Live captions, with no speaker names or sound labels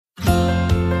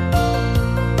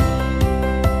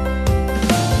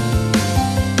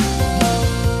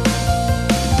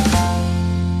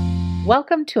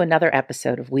Welcome to another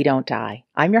episode of We Don't Die.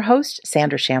 I'm your host,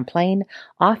 Sandra Champlain,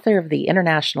 author of the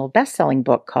international best-selling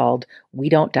book called We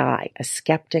Don't Die, A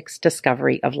Skeptic's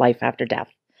Discovery of Life After Death.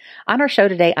 On our show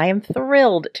today, I am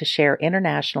thrilled to share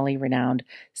internationally renowned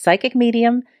psychic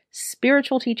medium,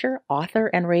 spiritual teacher, author,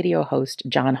 and radio host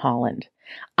John Holland.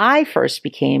 I first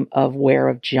became aware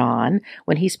of John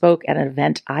when he spoke at an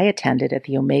event I attended at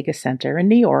the Omega Center in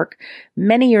New York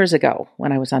many years ago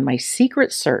when I was on my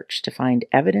secret search to find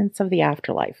evidence of the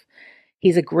afterlife.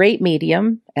 He's a great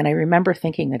medium, and I remember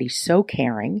thinking that he's so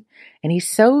caring, and he's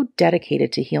so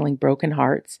dedicated to healing broken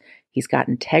hearts. He's got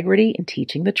integrity in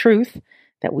teaching the truth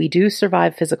that we do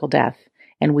survive physical death,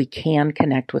 and we can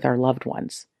connect with our loved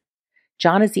ones.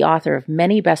 John is the author of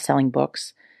many best-selling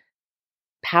books: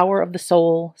 Power of the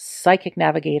Soul, Psychic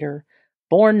Navigator,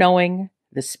 Born Knowing,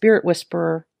 The Spirit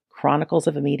Whisperer, Chronicles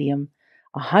of a Medium,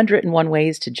 101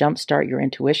 Ways to Jumpstart Your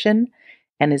Intuition,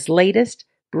 and his latest,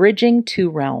 Bridging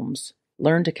Two Realms,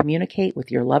 Learn to Communicate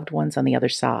with Your Loved Ones on the Other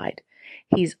Side.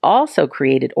 He's also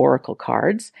created oracle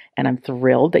cards, and I'm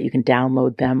thrilled that you can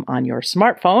download them on your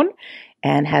smartphone,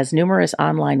 and has numerous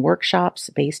online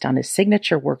workshops based on his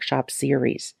signature workshop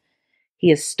series. He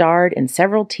has starred in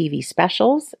several TV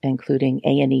specials, including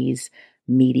A&E's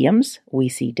Mediums, We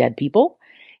See Dead People.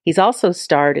 He's also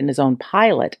starred in his own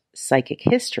pilot, Psychic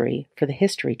History, for the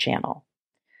History Channel.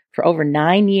 For over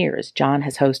 9 years, John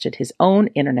has hosted his own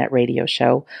internet radio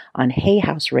show on Hay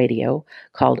House Radio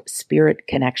called Spirit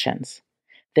Connections.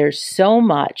 There's so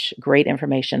much great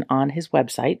information on his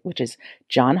website, which is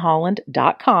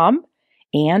johnholland.com.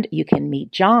 And you can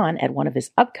meet John at one of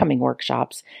his upcoming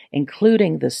workshops,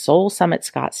 including the Soul Summit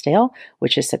Scottsdale,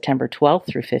 which is September 12th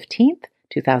through 15th,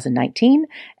 2019.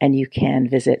 And you can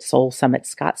visit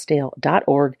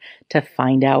soulsummitscottsdale.org to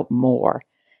find out more.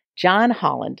 John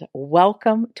Holland,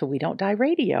 welcome to We Don't Die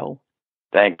Radio.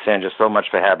 Thanks, Sandra, so much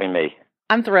for having me.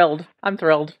 I'm thrilled.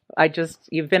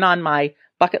 You've been on my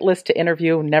bucket list to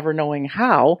interview, never knowing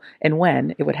how and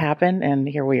when it would happen. And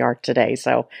here we are today.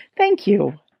 So thank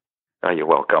you. Oh, you're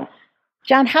welcome.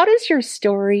 John, how does your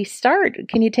story start?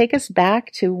 Can you take us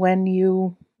back to when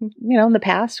in the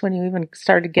past, when you even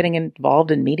started getting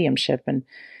involved in mediumship? And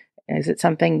is it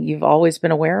something you've always been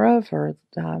aware of? Or,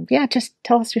 just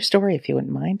tell us your story if you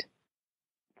wouldn't mind.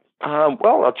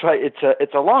 Well, I'll try.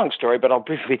 It's a long story, but I'll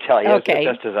briefly tell you as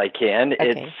best as I can.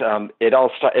 Okay. It all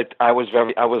started. I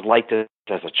was like this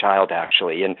as a child,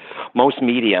 actually, and most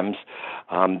mediums,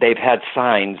 they've had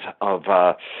signs of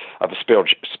a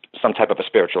some type of a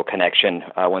spiritual connection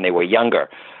when they were younger.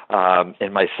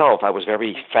 And myself, I was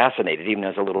very fascinated, even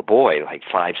as a little boy, like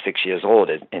 5, 6 years old,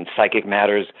 in psychic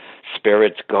matters,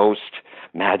 spirits, ghosts,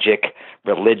 magic,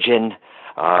 religion.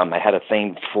 I had a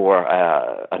thing for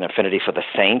an affinity for the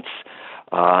saints,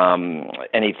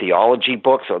 any theology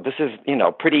books. So this is,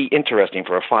 pretty interesting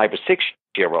for a 5 or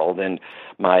 6-year-old. And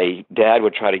my dad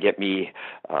would try to get me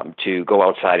to go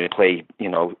outside and play,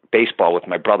 baseball with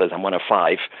my brothers. I'm one of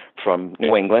 5 from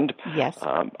New England, yes,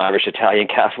 Irish, Italian,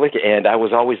 Catholic, and I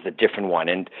was always the different one.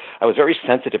 And I was very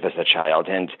sensitive as a child.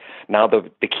 And now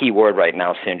the key word right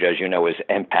now, Sandra, as you know, is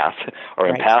empath or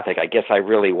right. Empathic. I guess I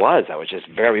really was. I was just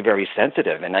very, very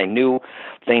sensitive, and I knew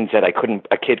things that a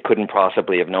kid couldn't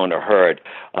possibly have known or heard.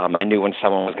 I knew when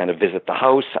someone was going to visit the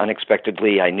house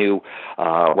unexpectedly. I knew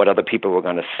what other people were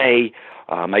going to say.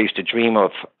 I used to dream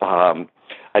of,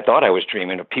 I thought I was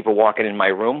dreaming of people walking in my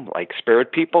room, like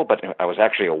spirit people, but I was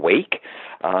actually awake.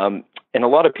 And a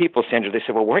lot of people, Sandra, they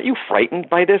said, well, weren't you frightened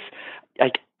by this?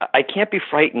 I can't be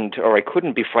frightened, or I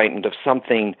couldn't be frightened of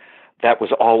something that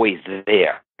was always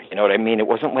there. You know what I mean? It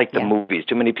wasn't like the movies.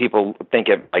 Too many people think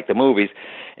it like the movies.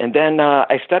 And then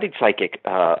I studied psychic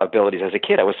abilities as a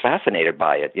kid. I was fascinated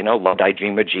by it. Loved I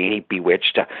Dream of Jeannie,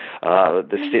 Bewitched,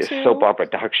 the soap opera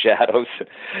Dark Shadows.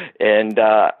 And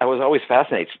I was always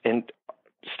fascinated and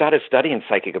started studying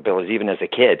psychic abilities even as a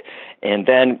kid. And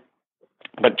then,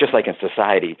 but just like in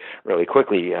society, really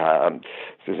quickly,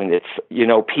 Susan, it's,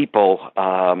 people,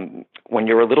 when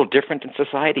you're a little different in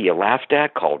society, you're laughed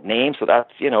at, called names. So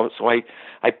that's, so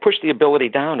I pushed the ability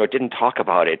down or didn't talk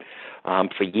about it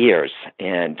for years.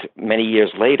 And many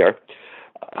years later,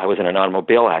 I was in an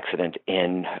automobile accident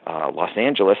in Los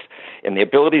Angeles, and the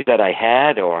abilities that I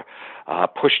had or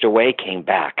pushed away came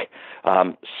back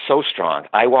so strong.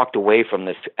 I walked away from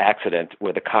this accident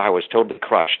where the car was totally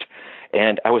crushed,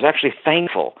 and I was actually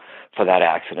thankful for that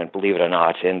accident, believe it or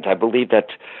not. And I believe that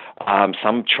a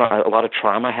lot of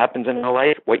trauma happens in our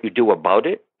life. What you do about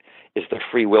it is the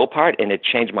free will part, and it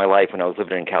changed my life when I was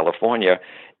living in California.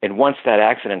 And once that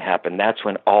accident happened, that's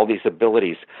when all these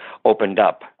abilities opened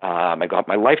up. I got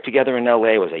my life together in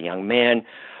L.A., was a young man,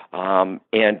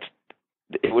 and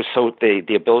it was so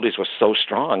the abilities were so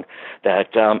strong that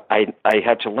I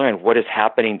had to learn what is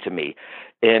happening to me.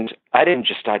 And I didn't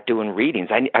just start doing readings.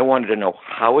 I wanted to know,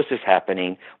 how is this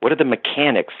happening? What are the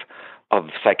mechanics of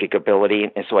psychic ability?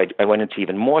 And so I went into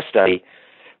even more study.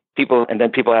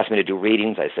 Then people asked me to do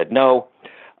readings. I said no.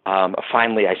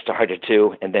 Finally, I started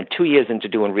to. And then 2 years into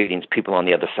doing readings, people on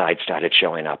the other side started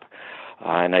showing up.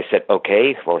 And I said,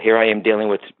 okay, well, here I am dealing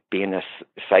with being a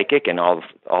psychic and all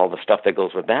the stuff that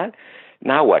goes with that.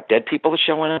 Now what? Dead people are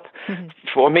showing up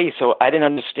for me? So I didn't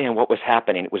understand what was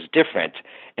happening. It was different.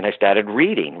 And I started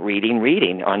reading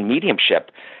on mediumship.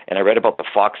 And I read about the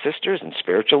Fox sisters and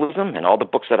spiritualism, and all the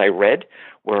books that I read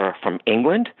were from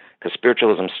England, because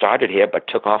spiritualism started here but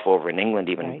took off over in England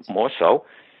even more so.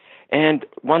 And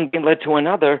one thing led to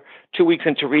another. 2 weeks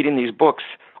into reading these books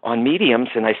on mediums,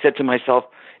 and I said to myself,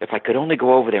 if I could only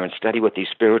go over there and study with these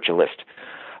spiritualists.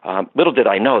 Little did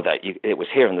I know that it was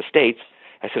here in the States.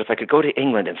 I said, if I could go to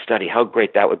England and study, how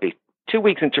great that would be. 2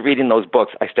 weeks into reading those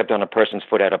books, I stepped on a person's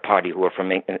foot at a party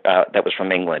that was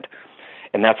from England.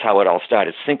 And that's how it all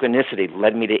started. Synchronicity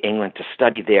led me to England to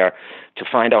study there, to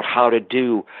find out how to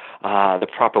do the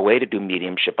proper way to do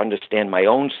mediumship, understand my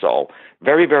own soul.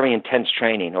 Very, very intense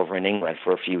training over in England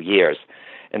for a few years.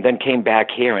 And then came back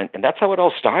here, and that's how it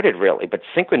all started, really. But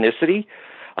synchronicity,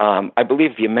 I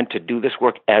believe you're meant to do this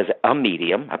work as a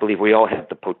medium. I believe we all have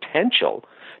the potential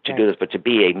to do this, but to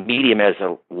be a medium as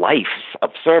a life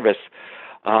of service,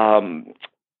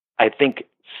 I think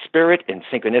spirit and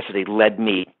synchronicity led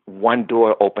me. One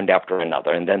door opened after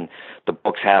another, and then the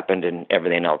books happened and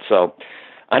everything else. So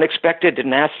unexpected,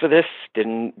 didn't ask for this,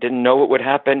 didn't know what would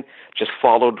happen, just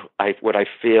followed what I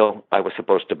feel I was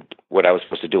supposed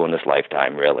to do in this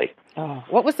lifetime, really. Oh,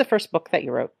 what was the first book that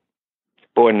you wrote?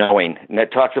 Born Knowing. And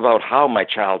it talks about how my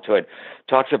childhood,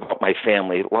 talks about my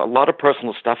family, a lot of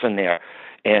personal stuff in there,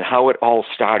 and how it all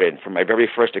started from my very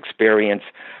first experience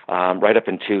right up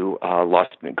into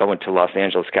going to Los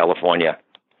Angeles, California.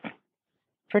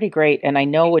 Pretty great. And I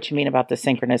know what you mean about the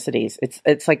synchronicities.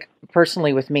 It's like,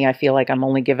 personally with me, I feel like I'm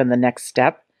only given the next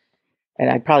step, and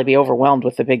I'd probably be overwhelmed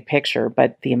with the big picture,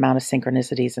 but the amount of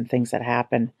synchronicities and things that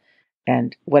happen,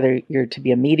 and whether you're to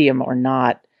be a medium or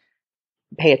not,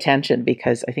 pay attention,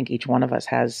 because I think each one of us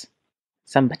has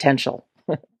some potential.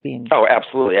 Oh,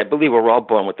 absolutely. I believe we're all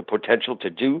born with the potential to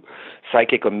do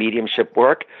psychic or mediumship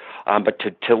work, but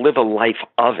to live a life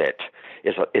of it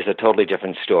is a totally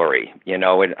different story, And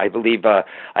I believe I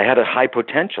had a high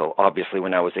potential, obviously,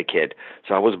 when I was a kid.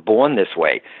 So I was born this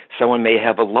way. Someone may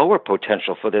have a lower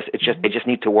potential for this. They just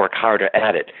need to work harder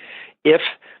at it, if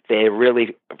they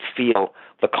really feel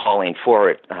the calling for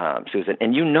it, Susan.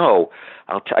 And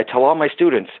I tell all my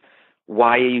students,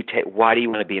 why do you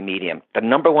want to be a medium? The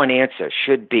number one answer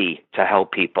should be to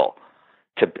help people,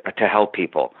 to help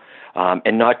people,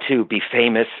 and not to be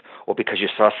famous or because you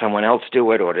saw someone else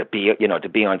do it, or to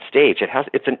be on stage.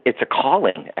 It's a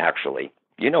calling, actually.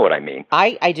 You know what I mean?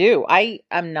 I do. I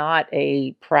am not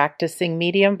a practicing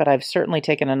medium, but I've certainly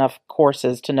taken enough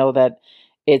courses to know that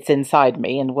it's inside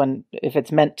me, and if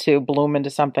it's meant to bloom into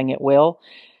something, it will.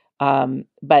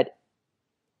 But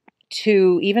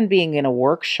to even being in a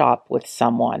workshop with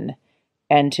someone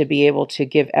and to be able to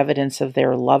give evidence of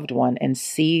their loved one and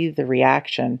see the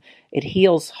reaction, it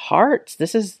heals hearts.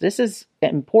 This is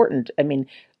important. I mean,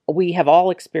 we have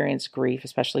all experienced grief,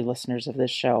 especially listeners of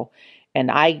this show. And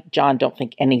I, John, don't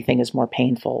think anything is more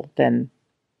painful than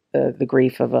the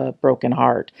grief of a broken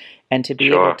heart. And to be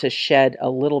able to shed a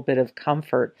little bit of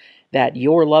comfort that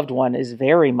your loved one is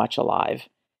very much alive.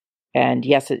 And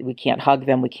yes, we can't hug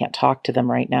them, we can't talk to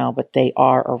them right now, but they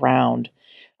are around,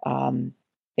 and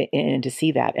to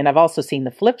see that. And I've also seen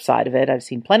the flip side of it. I've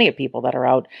seen plenty of people that are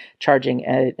out charging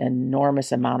an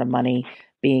enormous amount of money,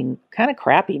 being kind of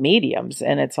crappy mediums,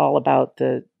 and it's all about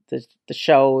the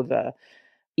show, the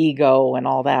ego, and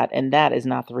all that. And that is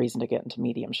not the reason to get into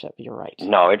mediumship. You're right.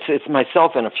 No, it's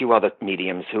myself and a few other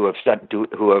mediums who have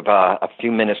a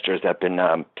few ministers that have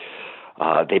been.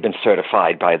 They've been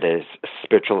certified by the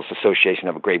Spiritualist Association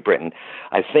of Great Britain.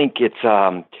 I think it's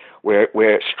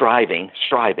we're striving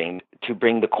to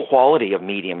bring the quality of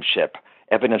mediumship,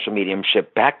 evidential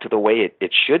mediumship, back to the way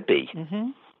it should be. Mm-hmm.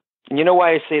 And you know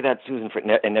why I say that, Susan,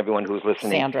 and everyone who's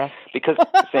listening? Sandra. Because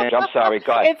Sandra, I'm sorry,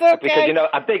 God. It's okay.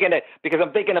 Because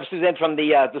I'm thinking of Suzanne from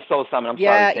the Soul Summit. I'm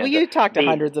sorry, Sandra. Well, you talk to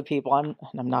hundreds of people. I'm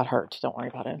not hurt. Don't worry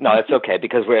about it. No, it's okay,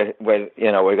 because we're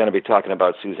going to be talking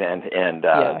about Suzanne and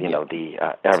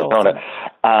the Arizona.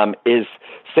 Is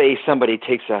say somebody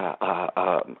takes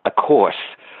a course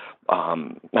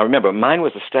now remember, mine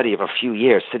was a study of a few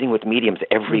years, sitting with mediums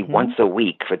every once a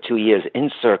week for 2 years in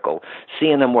circle,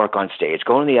 seeing them work on stage,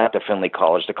 going to the Arthur Findlay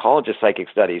College, the College of Psychic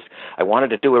Studies. I wanted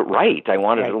to do it right. I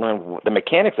wanted to learn the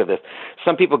mechanics of this.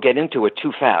 Some people get into it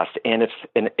too fast, and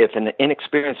if an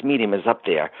inexperienced medium is up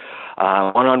there,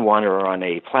 one-on-one or on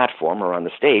a platform or on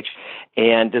the stage,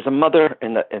 and there's a mother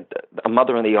in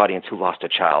the audience who lost a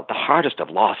child, the hardest of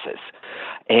losses,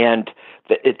 and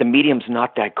the medium's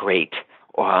not that great,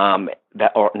 or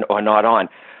not on,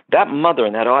 that mother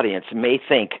in that audience may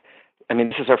think, I mean,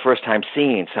 this is her first time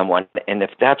seeing someone, and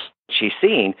if that's what she's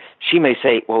seeing, she may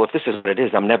say, well, if this is what it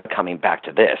is, I'm never coming back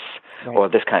to this, or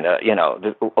this kind of,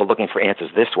 or looking for answers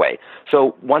this way.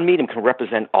 So one medium can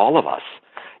represent all of us,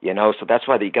 so that's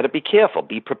why you got to be careful,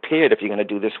 be prepared if you're going to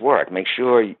do this work. Make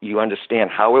sure you understand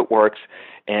how it works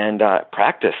and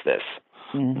practice this.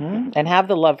 And have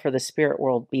the love for the spirit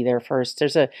world be there first.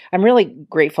 I'm really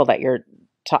grateful that you're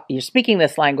speaking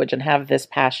this language and have this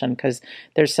passion, because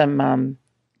there's some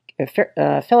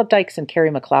Philip Dykes and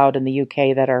Carrie McLeod in the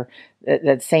UK that are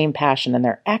that same passion, and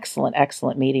they're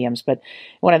excellent mediums. But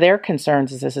one of their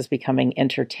concerns is this is becoming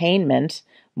entertainment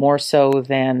more so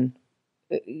than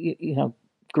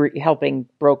helping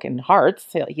broken hearts,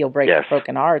 heal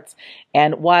broken hearts.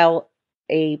 And while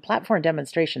a platform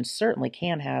demonstration certainly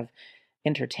can have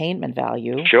entertainment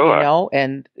value,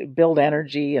 and build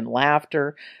energy and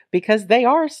laughter, because they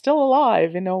are still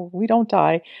alive, we don't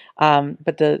die.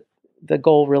 But the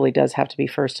goal really does have to be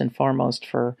first and foremost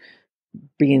for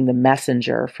being the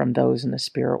messenger from those in the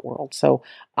spirit world. So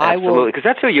absolutely, because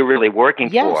that's who you're really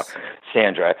working for,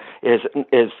 Sandra, is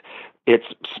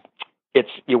it's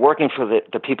you're working for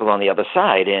the people on the other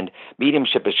side, and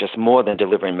mediumship is just more than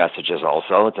delivering messages.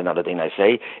 Also, it's another thing I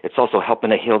say. It's also helping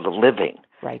to heal the living.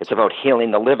 Right. It's about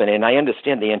healing the living, and I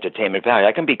understand the entertainment value.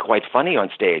 I can be quite funny on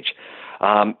stage.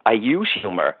 I use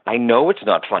humor. I know it's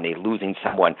not funny losing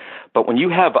someone, but when you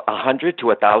have 100 to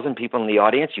 1,000 people in the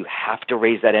audience, you have to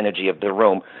raise that energy of the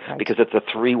room, because it's a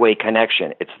three-way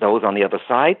connection. It's those on the other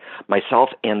side, myself,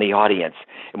 and the audience.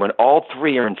 And when all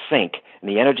three are in sync and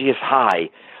the energy is high,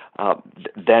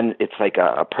 then it's like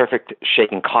a perfect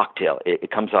shaken cocktail. It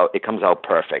comes out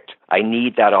perfect. I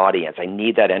need that audience. I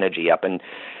need that energy up, and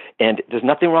there's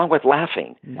nothing wrong with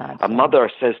laughing. A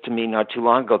mother says to me not too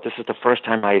long ago, "This is the first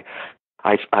time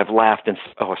I've laughed and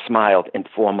smiled in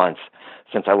 4 months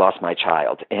since I lost my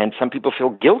child." And some people feel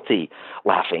guilty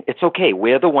laughing. It's okay.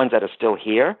 We're the ones that are still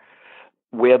here.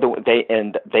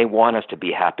 They want us to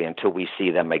be happy until we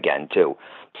see them again too.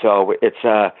 So it's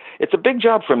a big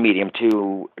job for a medium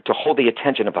to hold the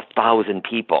attention of 1,000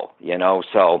 people.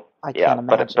 So I can't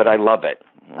imagine. But I love it.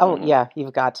 Oh yeah,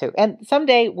 you've got to. And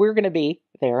someday we're going to be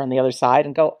there on the other side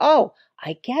and go, oh,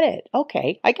 I get it.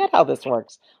 Okay, I get how this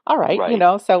works. All right.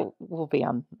 So we'll be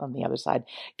on the other side.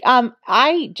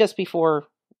 I just before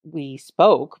we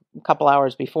spoke, a couple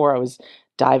hours before, I was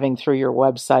diving through your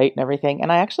website and everything,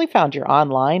 and I actually found your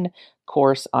online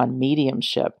course on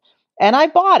mediumship, and I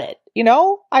bought it.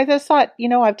 I just thought,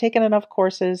 I've taken enough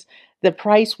courses. The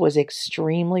price was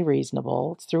extremely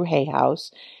reasonable. It's through Hay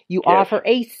House. You offer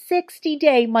a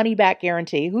 60-day money-back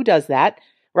guarantee. Who does that?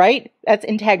 Right? That's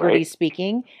integrity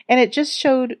speaking. And it just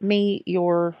showed me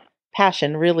your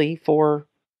passion really for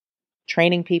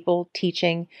training people,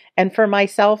 teaching. And for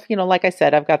myself, like I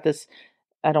said, I've got this,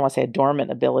 I don't want to say a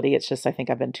dormant ability. It's just, I think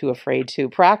I've been too afraid to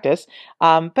practice.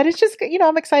 But it's just,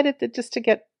 I'm excited to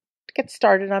get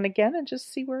started on again and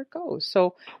just see where it goes.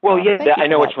 So, I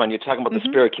know which one you're talking about. The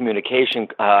spirit communication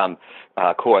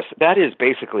course. That is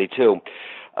basically too.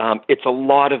 It's a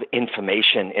lot of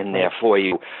information in there for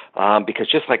you, because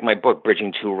just like my book,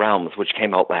 Bridging Two Realms, which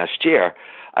came out last year,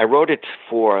 I wrote it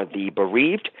for the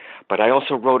bereaved, but I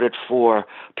also wrote it for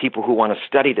people who want to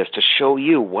study this, to show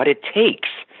you what it takes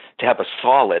to have a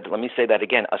solid, let me say that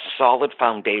again, a solid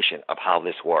foundation of how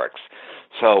this works.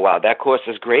 So that course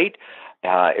is great.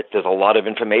 There's a lot of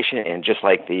information, and just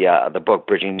like the book,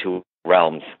 Bridging Two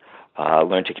Realms,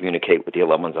 Learn to Communicate with the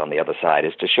Loved Ones on the Other Side,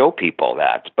 is to show people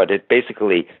that. But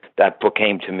that book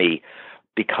came to me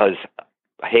because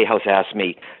Hay House asked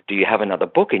me, "Do you have another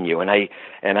book in you?" And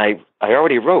I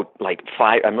already wrote like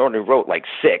 5. I already wrote like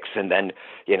 6, and then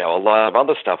a lot of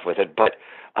other stuff with it. But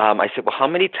I said, well, how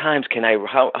many times can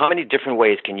how many different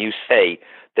ways can you say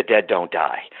the dead don't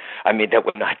die? I mean, that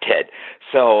we're not dead.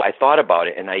 So I thought about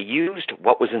it, and I used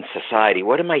what was in society.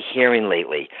 What am I hearing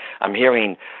lately? I'm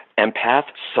hearing empath,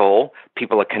 soul.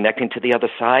 People are connecting to the other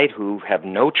side who have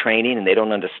no training and they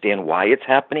don't understand why it's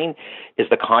happening. Is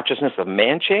the consciousness of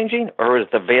man changing, or is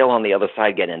the veil on the other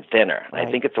side getting thinner? Right.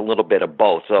 I think it's a little bit of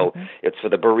both. So it's for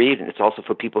the bereaved, and it's also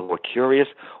for people who are curious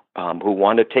who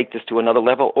want to take this to another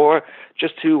level, or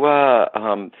just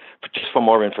just for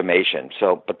more information.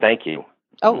 So, but thank you.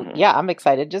 Oh, yeah, I'm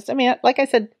excited. Like I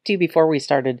said to you before we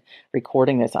started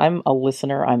recording this, I'm a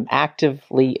listener. I'm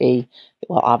actively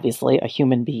obviously a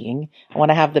human being. I want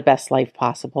to have the best life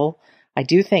possible. I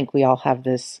do think we all have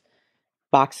this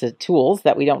box of tools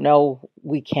that we don't know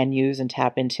we can use and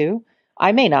tap into.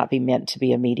 I may not be meant to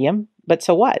be a medium, but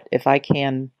so what? If I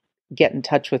can get in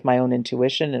touch with my own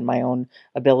intuition and my own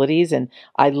abilities. And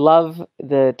I love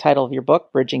the title of your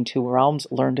book, Bridging Two Realms,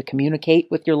 Learn to Communicate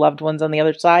with Your Loved Ones on the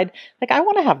Other Side. Like, I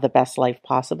want to have the best life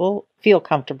possible, feel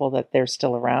comfortable that they're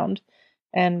still around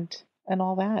and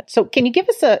all that. So can you give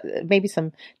us maybe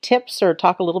some tips or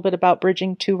talk a little bit about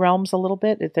Bridging Two Realms a little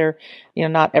bit? If they're,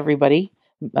 not everybody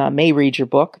may read your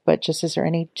book, but just is there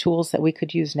any tools that we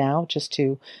could use now just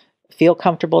to feel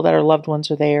comfortable that our loved ones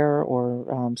are there,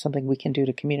 or something we can do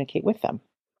to communicate with them?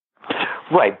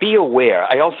 Right. Be aware.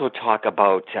 I also talk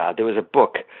about, there was a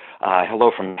book,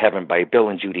 Hello from Heaven by Bill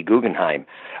and Judy Guggenheim.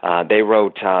 They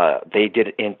wrote, they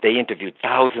interviewed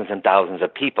thousands and thousands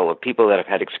of people that have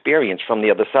had experience from the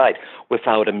other side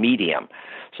without a medium.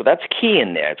 So that's key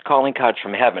in there. It's calling cards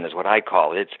from heaven is what I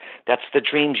call it. That's the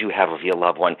dreams you have of your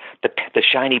loved one, the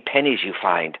shiny pennies you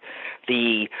find,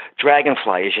 the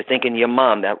dragonfly as you think in your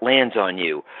mom that lands on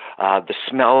you, the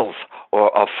smells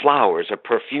of flowers or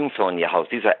perfume filling your house.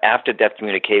 These are after-death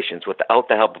communications without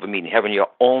the help of a medium, having your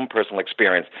own personal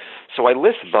experience. So I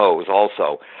list those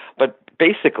also. But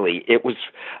basically,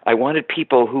 I wanted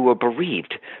people who were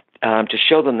bereaved to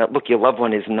show them that, look, your loved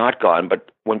one is not gone. But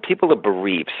when people are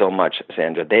bereaved so much,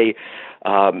 Sandra,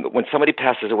 when somebody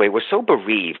passes away, we're so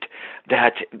bereaved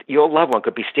that your loved one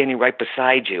could be standing right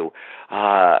beside you,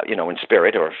 in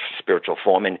spirit or spiritual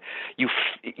form, and you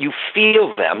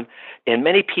feel them. And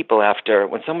many people,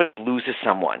 when somebody loses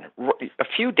someone, a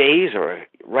few days or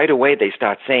right away, they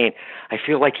start saying, I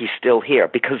feel like he's still here,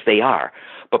 because they are.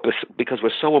 But because we're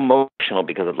so emotional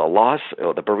because of the loss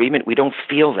or the bereavement, we don't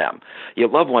feel them. Your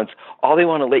loved ones, all they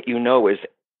want to let you know is,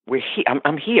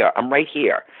 I'm here. I'm right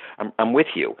here. I'm with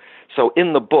you. So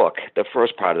in the book, the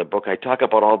first part of the book, I talk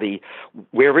about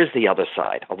where is the other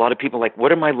side? A lot of people are like,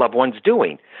 what are my loved ones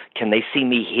doing? Can they see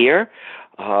me here?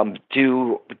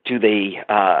 Do they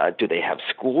have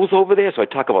schools over there? So I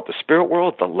talk about the spirit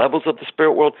world, the levels of the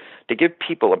spirit world, to give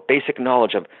people a basic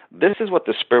knowledge of this is what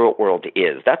the spirit world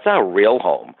is. That's our real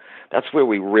home. That's where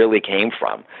we really came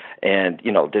from. And,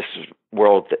 this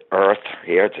world, the earth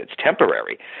here, it's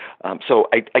temporary. So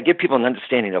I give people an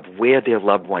understanding of where their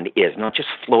loved one is, not just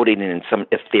floating in some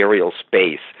ethereal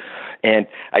space. And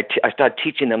I start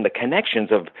teaching them the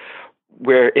connections of,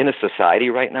 we're in a society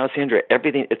right now, Sandra,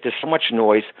 there's so much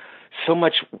noise, so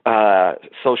much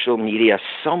social media,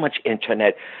 so much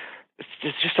internet.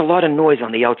 There's just a lot of noise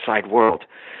on the outside world.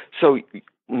 So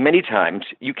many times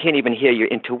you can't even hear your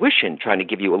intuition trying to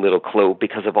give you a little clue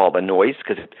because of all the noise,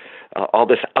 because all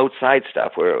this outside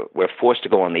stuff, we're forced to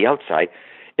go on the outside.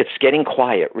 It's getting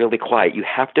quiet, really quiet. You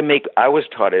have to make, I was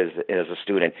taught as a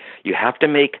student, you have to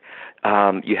make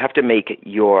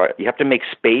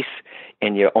space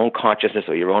in your own consciousness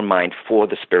or your own mind for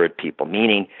the spirit people,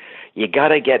 meaning you got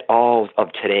to get all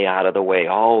of today out of the way,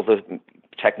 all the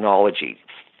technology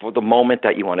for the moment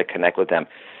that you want to connect with them.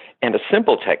 And a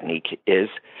simple technique is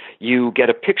you get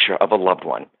a picture of a loved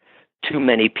one. Too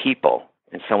many people,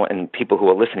 and people who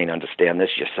are listening understand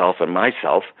this, yourself and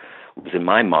myself, who's in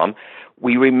my mom,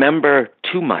 we remember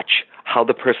too much how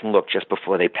the person looked just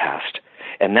before they passed.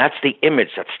 And that's the image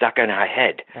that's stuck in our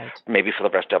head, right, maybe for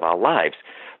the rest of our lives.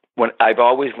 When I've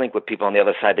always linked with people on the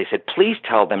other side, they said, please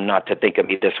tell them not to think of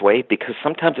me this way, because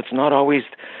sometimes it's not always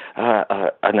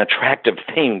an attractive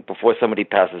thing before somebody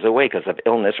passes away because of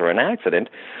illness or an accident.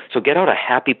 So get out a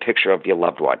happy picture of your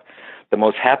loved one, the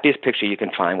most happiest picture you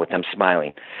can find with them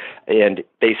smiling. And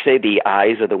they say the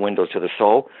eyes are the windows to the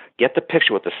soul. Get the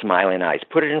picture with the smiling eyes.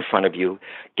 Put it in front of you.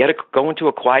 Go into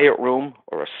a quiet room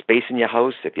or a space in your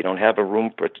house if you don't have a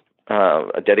room,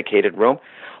 a dedicated room.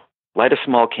 Light a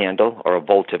small candle or a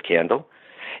votive candle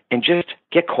and just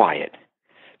get quiet.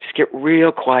 Just get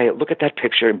real quiet. Look at that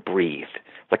picture and breathe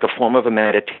like a form of a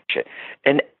meditation.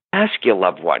 And ask your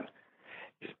loved one.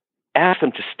 Ask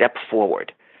them to step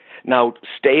forward. Now,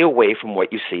 stay away from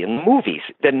what you see in the movies.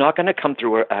 They're not going to come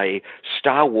through a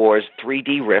Star Wars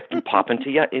 3D rift and pop into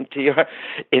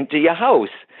your house.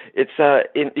 It's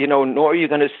nor are you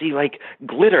going to see like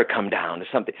glitter come down or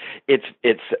something.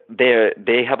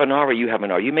 They have an aura, you have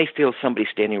an aura. You may feel somebody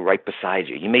standing right beside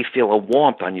you. You may feel a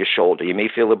warmth on your shoulder. You may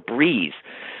feel a breeze.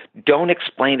 Don't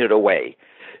explain it away.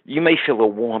 You may feel a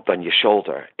warmth on your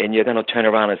shoulder, and you're going to turn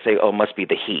around and say, "Oh, it must be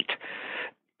the heat."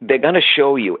 they're going to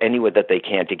show you anywhere that they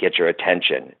can to get your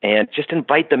attention, and just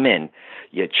invite them in.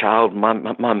 Your child,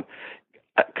 mom,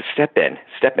 step in,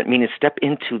 meaning step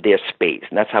into their space.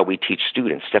 And that's how we teach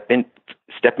students. Step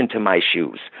into my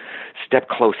shoes, step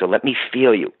closer, let me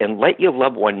feel you, and let your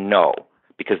loved one know,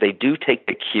 because they do take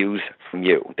the cues from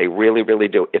you. They really, really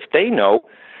do. If they know,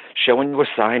 showing you a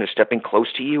sign or stepping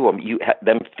close to you, or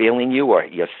them feeling you, or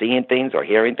you're seeing things or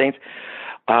hearing things,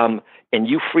 and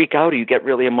you freak out or you get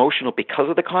really emotional because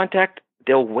of the contact,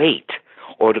 they'll wait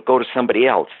or to go to somebody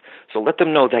else. So let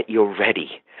them know that you're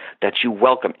ready, that you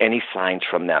welcome any signs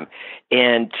from them,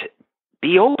 and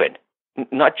be open.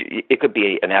 It could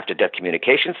be an after-death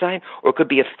communication sign, or it could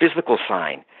be a physical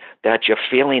sign that you're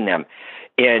feeling them.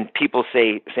 And people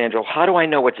say, Sandra, how do I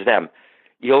know it's them?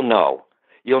 You'll know.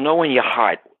 You'll know in your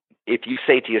heart if you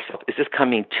say to yourself, is this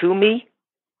coming to me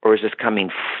or is this coming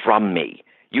from me?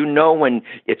 You know when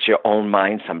it's your own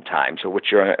mind sometimes, or with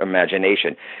your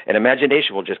imagination. And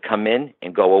imagination will just come in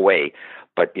and go away.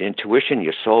 But your intuition,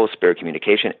 your soul, spirit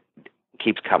communication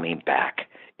keeps coming back.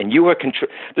 And you are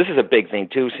this is a big thing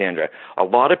too, Sandra. A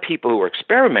lot of people who are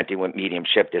experimenting with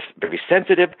mediumship, they're very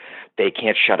sensitive. They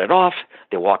can't shut it off.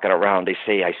 They're walking around. They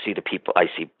say, I see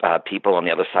people on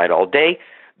the other side all day.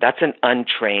 That's an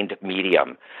untrained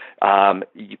medium.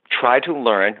 You try to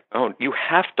learn. You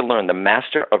have to learn the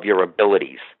master of your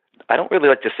abilities. I don't really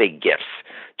like to say gifts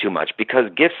too much, because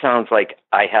gifts sounds like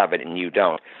I have it and you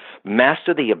don't.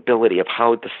 Master the ability of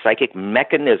how the psychic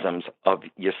mechanisms of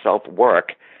yourself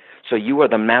work, so you are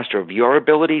the master of your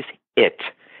abilities. It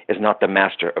is not the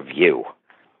master of you.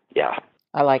 Yeah.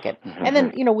 I like it. Mm-hmm. And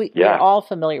then, we're all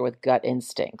familiar with gut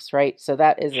instincts, right? So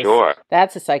that is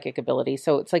that's a psychic ability.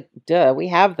 So it's like, duh, we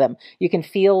have them. You can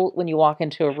feel when you walk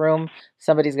into a room,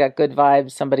 somebody's got good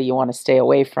vibes, somebody you want to stay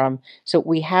away from. So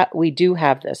we do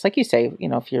have this. Like you say,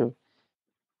 if you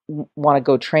want to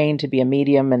go train to be a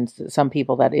medium, and some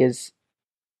people that is,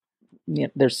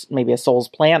 there's maybe a soul's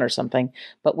plan or something,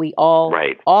 but we all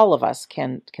of us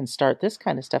can start this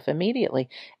kind of stuff immediately.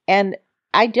 And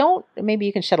maybe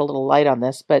you can shed a little light on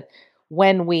this, but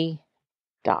when we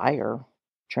die or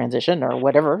transition or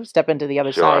whatever, step into the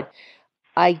other side,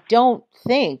 I don't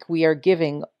think we are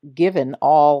given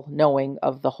all knowing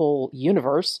of the whole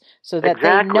universe, so that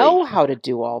they know how to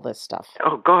do all this stuff.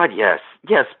 Oh, God, yes.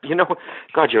 Yes.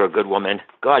 God, you're a good woman.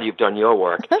 God, you've done your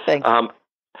work. Thanks.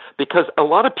 Because a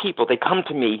lot of people, they come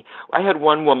to me. I had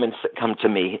one woman come to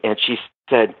me, and she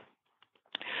said,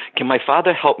 can my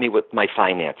father help me with my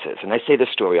finances? And I say this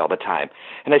story all the time.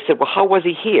 And I said, well, how was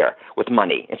he here with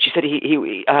money? And she said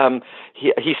she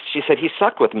said he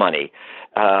sucked with money,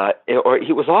 or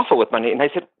he was awful with money. And I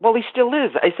said, well, he still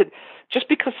is. I said, just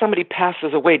because somebody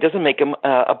passes away doesn't make him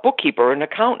a bookkeeper, or an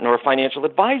accountant, or a financial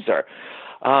advisor.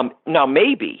 Now,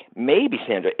 maybe,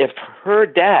 Sandra, if her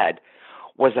dad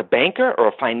was a banker or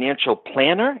a financial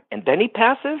planner and then he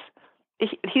passes,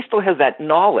 he still has that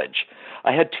knowledge.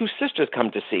 I had two sisters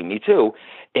come to see me too,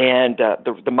 and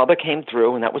the mother came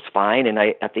through, and that was fine. And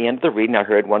at the end of the reading, I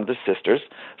heard one of the sisters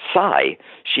sigh.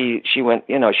 She went,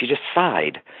 she just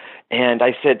sighed, and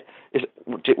I said,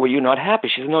 were you not happy?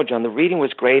 She said, no, John, the reading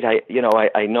was great. I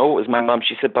know it was my mom.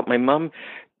 She said, but my mom,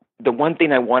 the one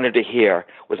thing I wanted to hear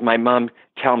was my mom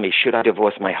tell me, should I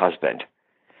divorce my husband?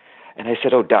 And I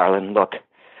said, oh, darling, look.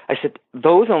 I said,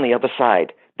 those on the other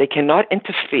side, they cannot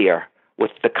interfere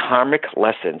with the karmic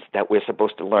lessons that we're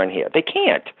supposed to learn here. They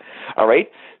can't, all right?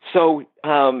 So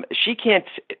she can't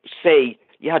say,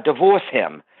 yeah, divorce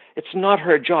him. It's not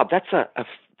her job. That's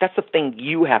a thing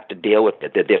you have to deal with.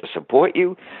 They're there to support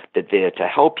you. They're there to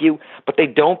help you, but they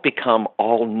don't become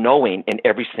all-knowing in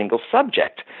every single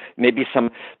subject. Maybe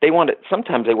sometimes they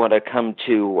want to come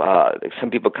to, some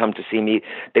people come to see me,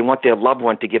 they want their loved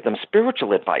one to give them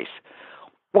spiritual advice.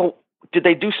 Well, did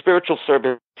they do spiritual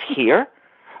service here?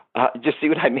 Just see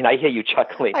what I mean? I hear you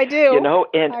chuckling. I do.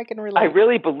 And I can relate. I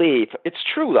really believe, it's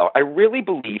true though, I really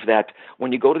believe that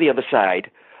when you go to the other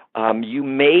side, you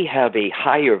may have a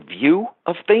higher view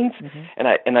of things, mm-hmm.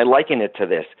 and I liken it to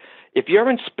this. If you're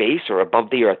in space or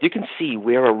above the earth, you can see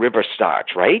where a river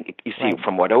starts, right? You see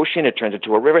from what ocean it turns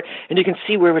into a river, and you can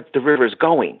see where the river is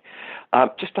going.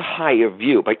 Just a higher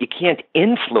view, but you can't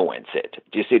influence it.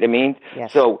 Do you see what I mean?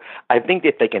 Yes. So I think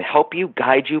that they can help you,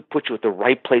 guide you, put you at the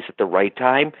right place at the right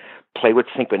time, play with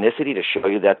synchronicity to show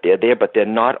you that they're there, but they're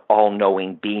not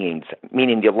all-knowing beings,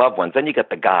 meaning your loved ones. Then you got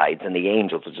the guides and the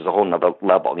angels, which is a whole nother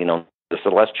level, the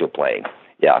celestial plane.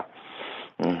 Yeah.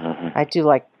 Mm-hmm. I do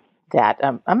like that.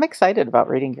 I'm excited about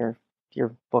reading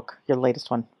your book, your latest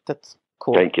one. That's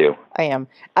cool. Thank you. I am.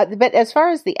 But as far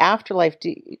as the afterlife,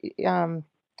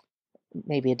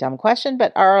 maybe a dumb question,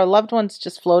 but are our loved ones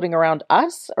just floating around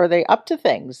us? Are they up to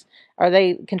things? Are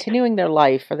they continuing their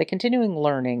life? Are they continuing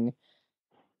learning?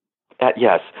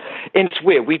 Yes, and it's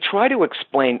weird. We try to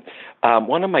explain.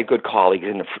 One of my good colleagues,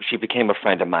 and she became a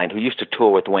friend of mine, who used to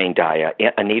tour with Wayne Dyer,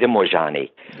 Anita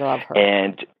Morjani, Love her.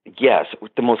 and yes,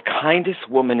 the most kindest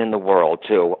woman in the world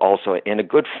too. Also, and a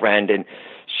good friend, and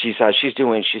she's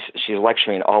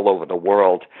lecturing all over the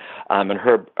world. In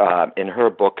her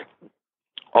book,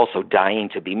 also Dying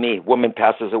to Be Me. Woman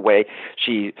passes away.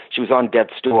 She was on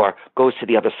death's door, goes to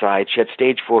the other side. She had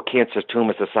stage 4 cancer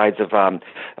tumors the size of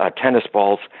tennis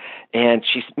balls, and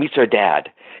she meets her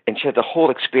dad. And she has a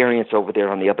whole experience over there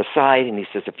on the other side. And he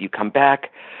says, if you come back,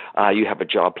 you have a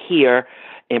job here.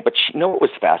 But you know what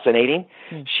was fascinating?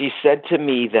 She said to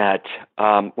me that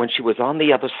when she was on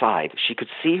the other side, she could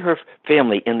see her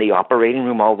family in the operating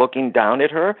room all looking down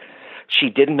at her. She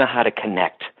didn't know how to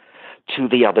connect to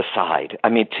the other side. I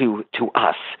mean, to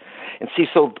us. And see,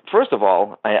 so first of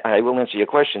all, I will answer your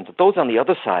questions. Those on the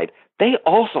other side, they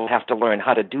also have to learn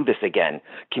how to do this again,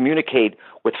 communicate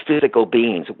with physical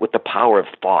beings, with the power of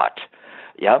thought.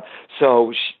 Yeah.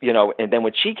 So, and then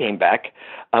when she came back,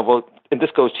 and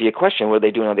this goes to your question, what are they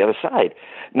doing on the other side?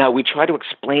 Now, we try to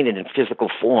explain it in physical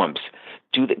forms,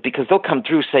 because they'll come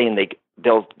through saying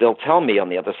they'll tell me on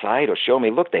the other side or show me,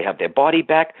 look, they have their body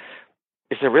back.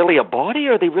 Is there really a body,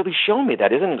 or are they really showing me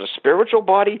that? Isn't it a spiritual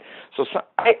body? So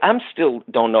I'm still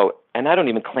don't know, and I don't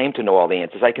even claim to know all the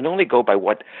answers. I can only go by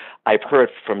what I've heard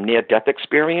from near-death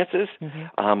experiences,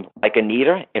 like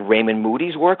Anita and Raymond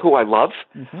Moody's work, who I love.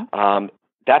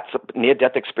 That's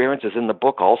near-death experiences in the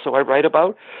book also I write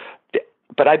about.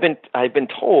 But I've been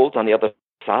told on the other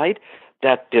side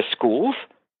that there's schools,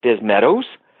 there's meadows,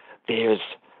 there's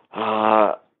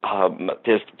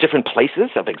different places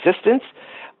of existence.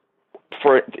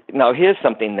 Now, here's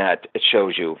something that it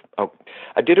shows you.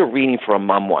 I did a reading for a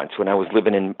mom once when I was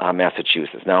living in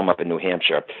Massachusetts. Now I'm up in New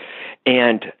Hampshire.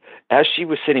 And as she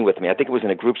was sitting with me, I think it was in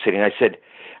a group sitting, I said,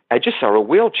 I just saw a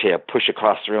wheelchair push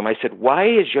across the room. I said, why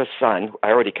is your son, I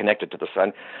already connected to the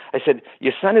son, I said,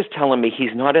 your son is telling me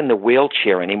he's not in the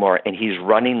wheelchair anymore and he's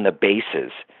running the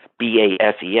bases,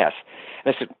 BASES.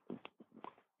 And I said,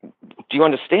 do you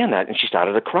understand that? And she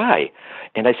started to cry.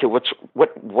 And I said,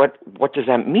 what does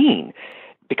that mean?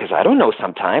 Because I don't know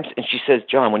sometimes. And she says,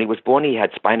 John, when he was born, he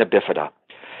had spina bifida.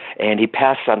 And he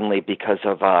passed suddenly because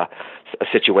of a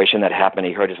situation that happened.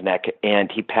 He hurt his neck,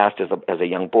 and he passed as a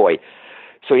young boy.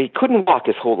 So he couldn't walk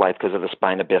his whole life because of the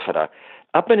spina bifida.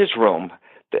 Up in his room,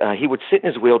 he would sit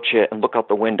in his wheelchair and look out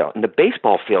the window. And the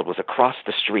baseball field was across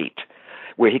the street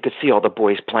where he could see all the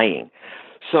boys playing.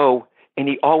 So, and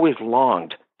he always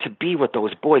longed to be with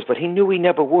those boys, but he knew he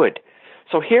never would.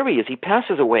 So here he is. He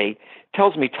passes away,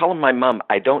 telling my mom,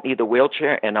 I don't need the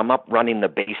wheelchair, and I'm up running the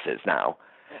bases now.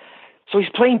 So he's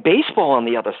playing baseball on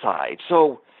the other side.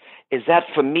 So is that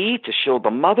for me to show the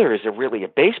mother? Is it really a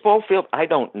baseball field? I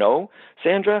don't know,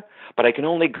 Sandra, but I can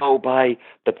only go by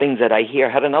the things that I hear.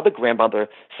 I had another grandmother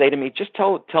say to me, just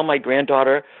tell my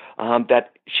granddaughter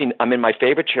that I'm in my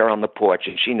favorite chair on the porch,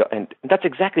 and that's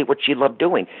exactly what she loved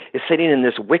doing, is sitting in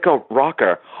this wicker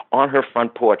rocker on her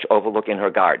front porch overlooking her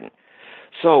garden.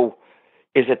 So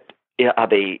are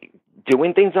they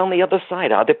doing things on the other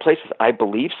side? Are there places? I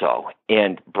believe so.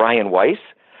 And Brian Weiss,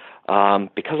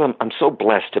 because I'm so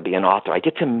blessed to be an author, I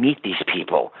get to meet these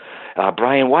people.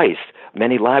 Brian Weiss,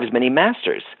 Many Lives, Many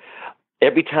Masters.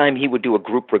 Every time he would do a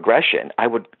group regression, I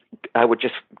would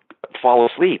just fall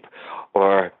asleep.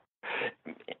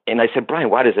 And I said, Brian,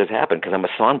 why does this happen? Because I'm a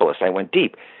somnambulist. I went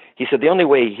deep. He said,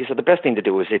 the best thing to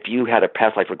do is if you had a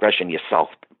past life regression yourself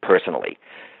personally.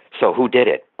 So who did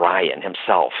it? Brian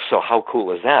himself. So how cool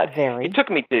is that? Very. He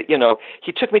took me to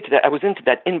that. I was into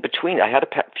that in-between. I had a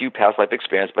few past life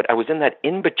experience, but I was in that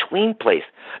in-between place.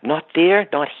 Not there,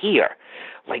 not here.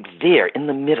 Like there, in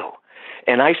the middle.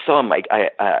 And I saw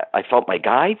I felt my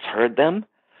guides, heard them.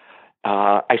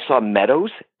 I saw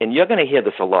meadows, and you're going to hear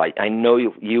this a lot. I know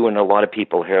you and a lot of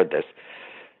people heard this.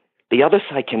 The other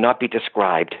side cannot be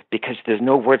described because there's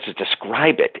no words to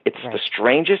describe it. It's right. The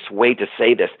strangest way to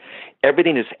say this.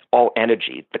 Everything is all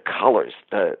energy, the colors,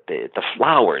 the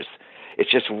flowers.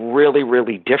 It's just really,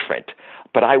 really different.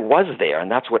 But I was there, and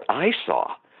that's what I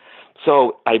saw.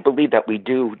 So I believe that we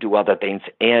do other things.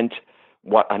 And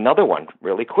another one,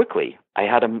 really quickly, I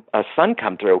had a son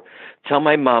come through, tell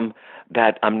my mom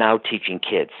that I'm now teaching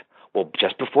kids. Well,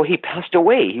 just before he passed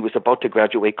away, he was about to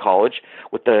graduate college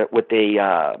with a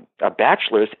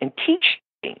bachelor's in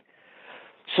teaching.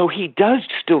 So he does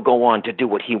still go on to do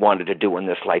what he wanted to do in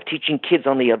this life, teaching kids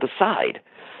on the other side.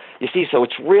 You see, so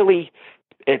it's really,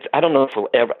 I don't know if we'll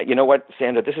ever, you know what,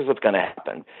 Sandra, this is what's going to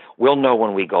happen. We'll know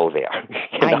when we go there,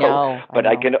 I know. but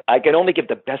I can only give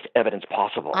the best evidence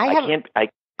possible. I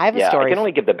have a story. I can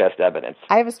only give the best evidence.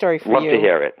 I have a story for Love you. to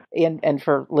hear it. And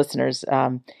for listeners,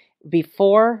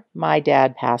 before my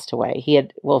dad passed away,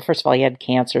 first of all, he had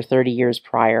cancer 30 years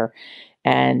prior,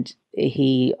 and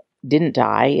he didn't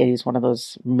die. He's one of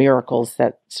those miracles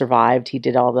that survived. He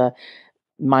did all the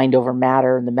mind over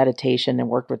matter and the meditation and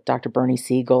worked with Dr. Bernie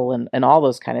Siegel and all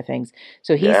those kind of things.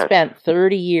 So he spent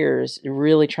 30 years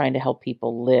really trying to help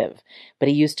people live. But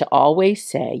he used to always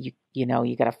say,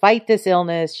 you got to fight this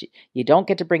illness. You don't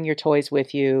get to bring your toys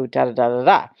with you, da, da, da, da,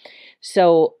 da.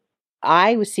 So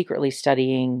I was secretly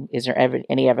studying, is there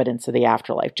any evidence of the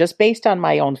afterlife, just based on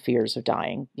my own fears of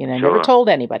dying. I never told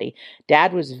anybody.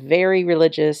 Dad was very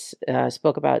religious,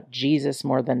 spoke about Jesus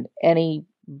more than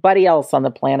anybody else on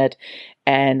the planet,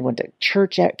 and went to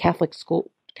church at Catholic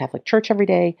church every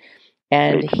day.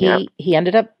 And he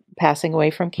ended up passing away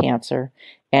from cancer.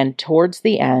 And towards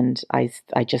the end, I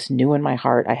just knew in my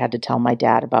heart I had to tell my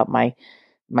dad about my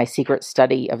secret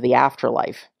study of the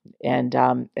afterlife. And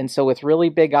so with really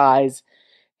big eyes,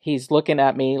 he's looking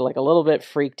at me like a little bit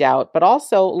freaked out, but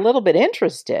also a little bit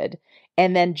interested.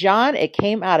 And then, John, it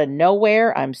came out of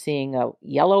nowhere. I'm seeing a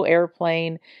yellow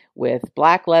airplane with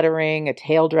black lettering, a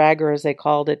tail dragger, as they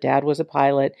called it. Dad was a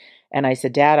pilot. And I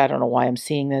said, Dad, I don't know why I'm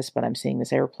seeing this, but I'm seeing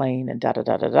this airplane and da, da,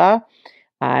 da, da, da.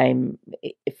 I'm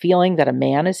feeling that a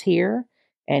man is here,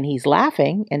 and he's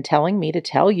laughing and telling me to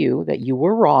tell you that you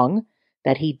were wrong,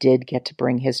 that he did get to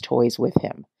bring his toys with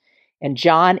him. And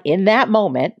John, in that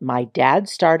moment, my dad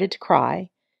started to cry.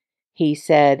 He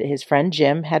said his friend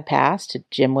Jim had passed.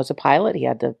 Jim was a pilot. He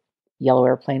had the yellow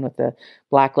airplane with the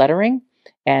black lettering,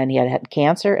 and he had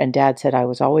cancer. And Dad said, I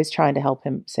was always trying to help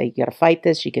him say, you got to fight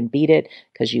this. You can beat it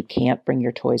because you can't bring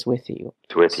your toys with you.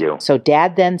 It's with you. So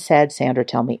Dad then said, Sandra,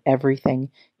 tell me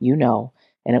everything you know.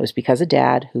 And it was because of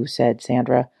Dad who said,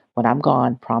 Sandra, when I'm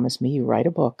gone, promise me you write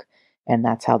a book. And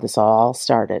that's how this all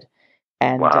started.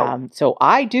 And wow. So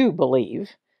I do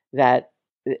believe that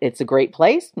it's a great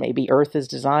place. Maybe Earth is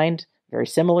designed very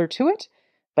similar to it,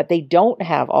 but they don't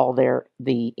have all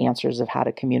the answers of how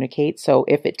to communicate. So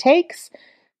if it takes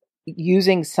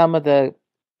using some of the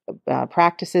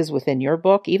practices within your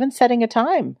book, even setting a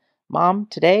time, Mom,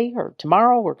 today or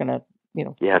tomorrow, we're going to,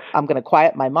 yes. I'm going to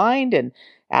quiet my mind and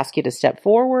ask you to step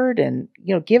forward and,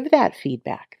 give that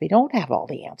feedback. They don't have all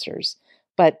the answers,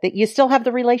 but that you still have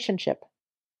the relationship.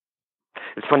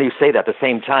 It's funny you say that at the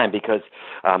same time, because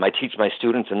I teach my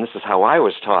students, and this is how I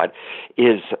was taught,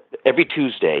 is every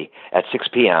Tuesday at 6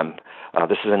 p.m.,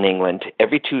 this is in England,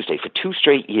 every Tuesday for 2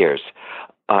 straight years,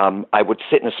 I would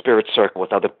sit in a spirit circle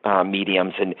with other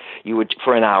mediums, and you would,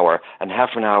 for an hour, and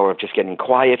half an hour of just getting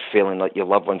quiet, feeling like your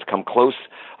loved ones come close,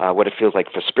 what it feels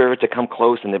like for spirit to come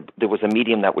close, and there was a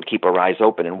medium that would keep her eyes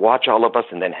open and watch all of us,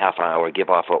 and then half an hour give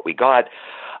off what we got.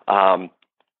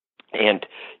 And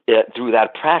through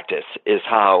that practice is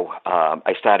how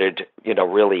I started,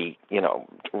 really,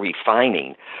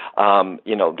 refining,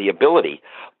 the ability.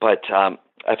 But I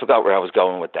forgot where I was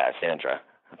going with that, Sandra.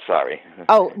 I'm sorry.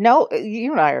 Oh, no,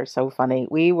 you and I are so funny.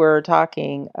 We were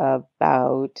talking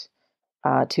about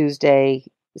Tuesday,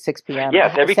 6 p.m.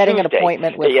 Yes, every setting Tuesday. An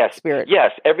appointment with Spirit.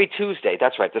 Yes, every Tuesday.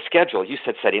 That's right. The schedule. You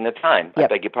said setting the time.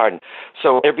 Yep. I beg your pardon.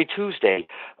 So every Tuesday,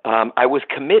 I was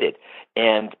committed.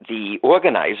 And the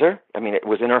organizer, it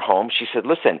was in her home. She said,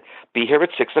 listen, be here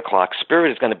at 6 o'clock.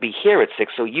 Spirit is going to be here at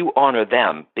 6, so you honor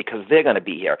them because they're going to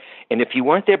be here. And if you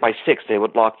weren't there by 6, they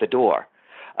would lock the door.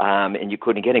 And you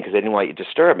couldn't get in because they didn't want you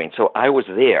disturbing. So I was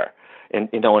there. And,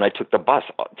 and I took the bus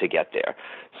to get there.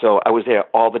 So I was there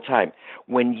all the time.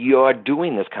 When you're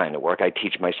doing this kind of work, I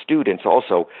teach my students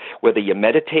also, whether you're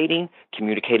meditating,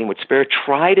 communicating with spirit,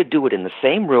 try to do it in the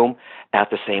same room at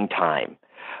the same time.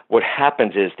 What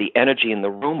happens is the energy in the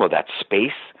room or that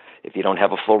space, if you don't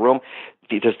have a full room,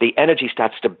 the energy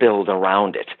starts to build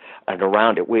around it and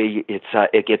around it, where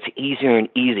it gets easier and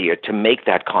easier to make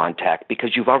that contact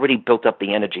because you've already built up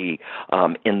the energy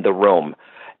in the room.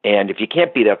 And if you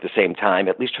can't be there at the same time,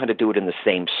 at least try to do it in the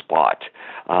same spot,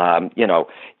 and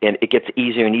it gets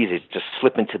easier and easier to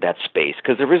slip into that space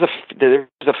because there is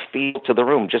a feel to the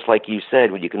room, just like you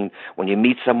said, when you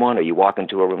meet someone or you walk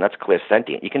into a room, that's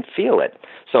clairsentient. You can feel it.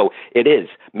 So it is,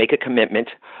 make a commitment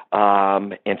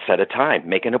and set a time,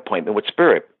 make an appointment with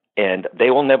spirit, and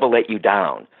they will never let you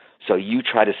down. So you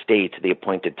try to stay to the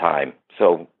appointed time.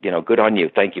 So, good on you.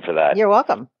 Thank you for that. You're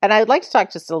welcome. And I'd like to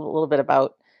talk just a little bit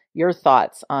about your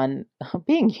thoughts on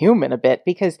being human a bit,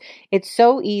 because it's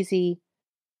so easy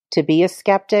to be a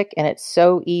skeptic, and it's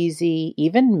so easy,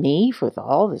 even me, with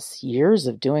all this years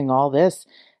of doing all this,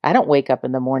 I don't wake up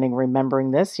in the morning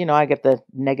remembering this. I get the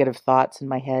negative thoughts in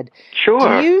my head. Do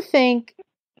Sure. you think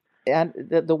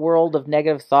the world of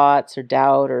negative thoughts or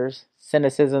doubt or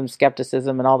cynicism,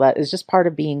 skepticism, and all that is just part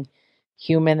of being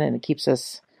human, and it keeps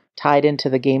us tied into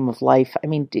the game of life? I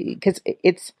mean, because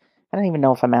I don't even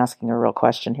know if I'm asking a real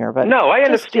question here, but No, I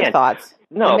just your understand. thoughts.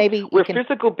 And No, maybe you we're can.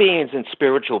 physical beings and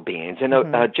spiritual beings. And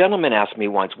Mhm. a gentleman asked me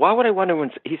once, why would I want to,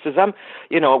 he says,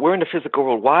 we're in the physical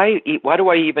world. Why do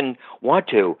I even want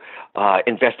to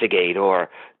investigate or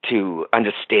to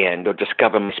understand or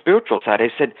discover my spiritual side?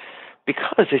 I said,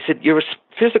 because I said, you're a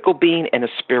physical being and a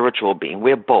spiritual being.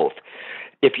 We're both.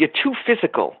 If you're too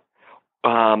physical,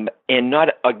 and not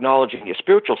acknowledging your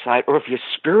spiritual side, or if you're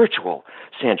spiritual,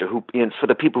 Sandra, for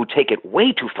the people who take it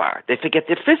way too far, they forget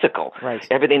they're physical. Right.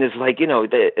 Everything is like,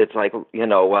 it's like,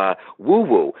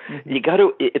 woo-woo. Mm-hmm.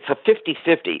 It's a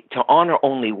 50-50. To honor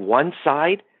only one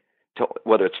side,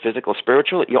 whether it's physical,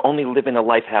 spiritual, you're only living a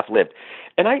life half lived.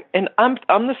 And I'm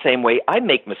the same way. I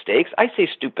make mistakes. I say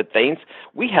stupid things.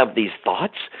 We have these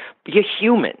thoughts. You're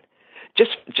human.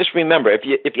 Just remember,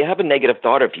 if you have a negative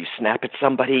thought, or if you snap at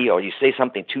somebody, or you say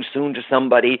something too soon to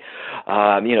somebody,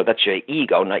 that's your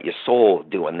ego, not your soul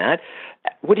doing that.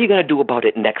 What are you going to do about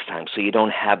it next time so you don't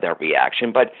have that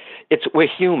reaction? But we're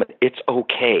human. It's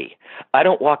okay. I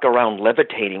don't walk around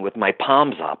levitating with my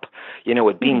palms up,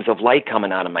 with beams of light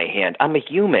coming out of my hand. I'm a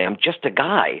human. I'm just a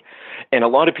guy. And a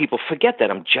lot of people forget that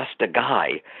I'm just a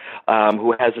guy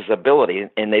who has this ability,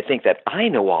 and they think that I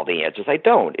know all the answers. I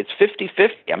don't. It's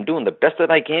 50-50. I'm doing the best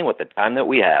that I can with the time that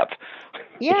we have.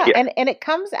 Yeah, and it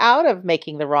comes out of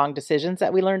making the wrong decisions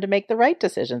that we learn to make the right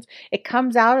decisions. It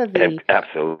comes out of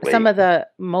Absolutely. some of the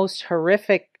most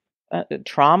horrific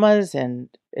traumas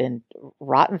and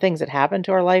rotten things that happen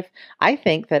to our life, I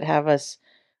think, that have us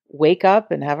wake up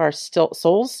and have our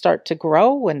souls start to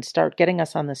grow and start getting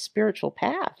us on the spiritual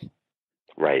path.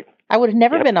 Right. I would have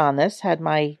never been on this had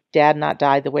my dad not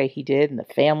died the way he did, and the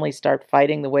family start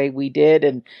fighting the way we did,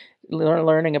 and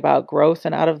learning about growth.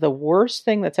 And out of the worst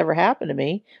thing that's ever happened to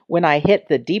me, when I hit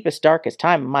the deepest, darkest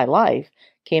time of my life,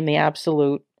 came the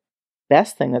absolute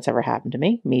best thing that's ever happened to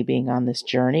me being on this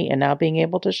journey and now being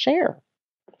able to share.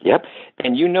 Yep.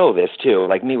 And you know this too,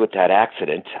 like me with that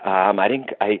accident.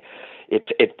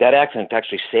 That accident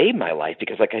actually saved my life,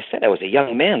 because, like I said, I was a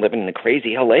young man living in the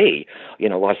crazy LA,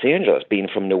 Los Angeles, being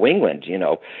from New England, it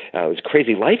was a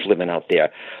crazy life living out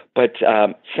there. But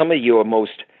some of your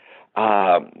most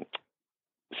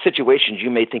situations you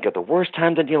may think are the worst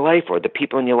times in your life, or the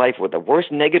people in your life with the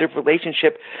worst negative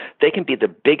relationship, they can be the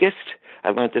biggest. I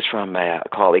learned this from a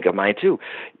colleague of mine too.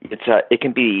 It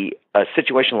can be a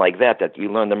situation like that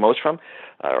you learn the most from,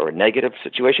 or a negative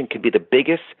situation, can be the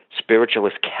biggest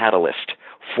spiritualist catalyst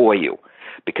for you.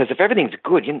 Because if everything's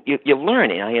good, you're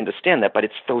learning. I understand that, but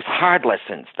it's those hard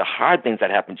lessons, the hard things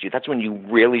that happen to you. That's when you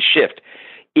really shift.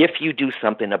 If you do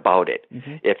something about it.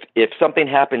 Mm-hmm. If something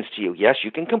happens to you, yes,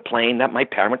 you can complain that my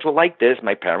parents were like this,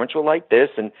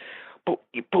 but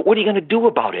what are you going to do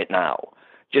about it now?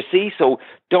 Do you see? So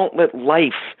don't let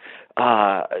life,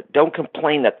 don't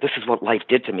complain that this is what life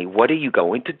did to me. What are you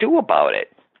going to do about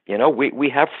it? We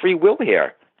have free will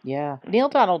here. Yeah. Neil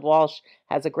Donald Walsh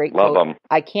has a great Love quote. him.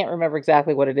 I can't remember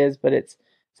exactly what it is, but it's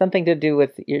something to do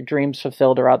with your dreams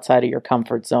fulfilled or outside of your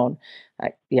comfort zone.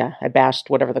 I bashed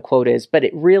whatever the quote is, but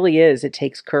it really is. It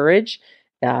takes courage.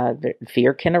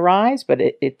 Fear can arise, but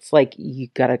it's like you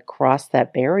got to cross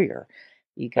that barrier.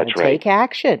 You got to take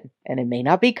action, and it may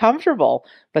not be comfortable,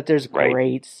 but there's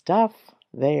great stuff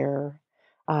there.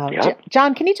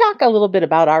 John, can you talk a little bit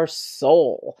about our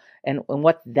soul and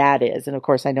what that is? And of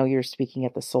course, I know you're speaking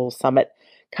at the Soul Summit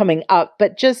coming up,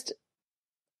 but just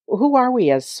who are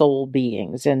we as soul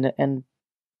beings? And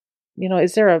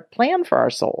is there a plan for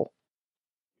our soul?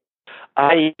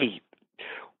 I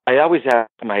always ask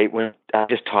when I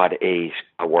just taught a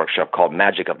workshop called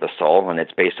Magic of the Soul, and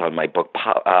it's based on my book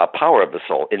Power of the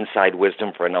Soul: Inside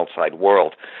Wisdom for an Outside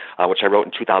World, which I wrote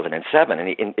in 2007.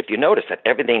 And if you notice that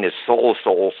everything is soul,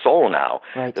 soul, soul now,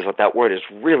 that word is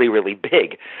really, really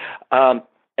big.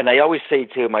 And I always say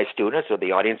to my students or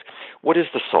the audience, what is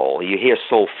the soul? You hear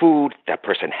soul food, that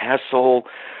person has soul.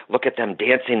 Look at them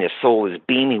dancing, their soul is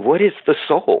beaming. What is the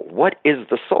soul? What is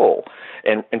the soul?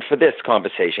 And for this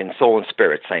conversation, soul and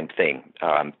spirit, same thing.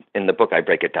 In the book, I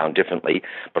break it down differently,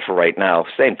 but for right now,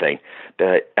 same thing.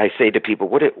 I say to people,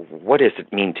 what does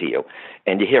it mean to you?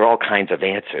 And you hear all kinds of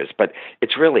answers, but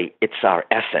it's our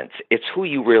essence. It's who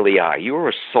you really are. You're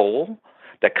a soul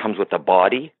that comes with a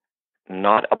body,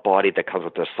 not a body that comes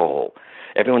with a soul.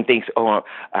 Everyone thinks, oh,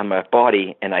 I'm a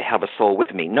body and I have a soul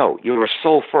with me. No, you're a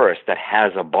soul first that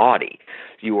has a body.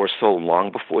 You were a soul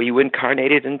long before you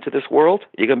incarnated into this world.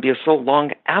 You're going to be a soul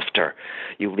long after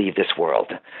you leave this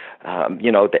world. And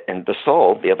the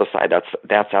soul, the other side,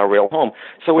 that's our real home.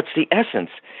 So it's the essence.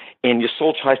 And your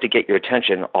soul tries to get your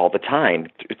attention all the time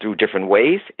through different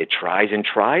ways. It tries and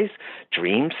tries.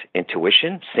 Dreams,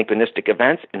 intuition, synchronistic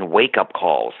events, and wake-up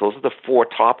calls. Those are the 4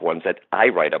 top ones that I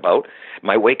write about.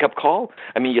 My wake-up call,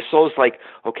 I mean, your soul's like,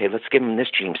 okay, let's give him this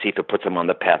dream, see if it puts him on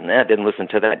the path. Nah, didn't listen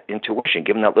to that intuition.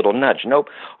 Give him that little nudge. Nope.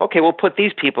 Okay, we'll put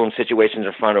these people in situations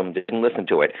in front of him. Didn't listen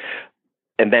to it.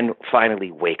 And then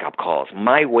finally, wake-up calls.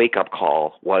 My wake-up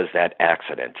call was that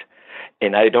accident.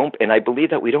 And I believe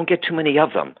that we don't get too many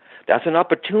of them. That's an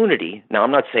opportunity. Now,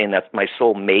 I'm not saying that my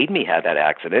soul made me have that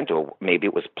accident, or maybe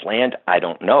it was planned. I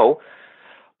don't know.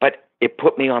 But it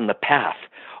put me on the path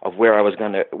of where I was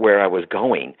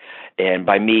going. And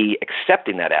by me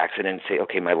accepting that accident and say,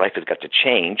 okay, my life has got to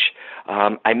change,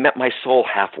 I met my soul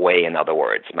halfway, in other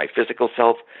words. My physical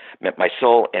self met my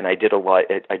soul, and I did a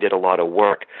lot of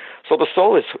work. So the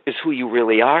soul is who you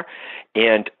really are.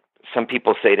 And some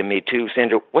people say to me too,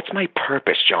 Sandra, what's my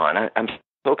purpose, John? I'm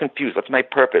so confused. What's my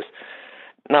purpose?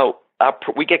 No,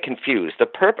 we get confused.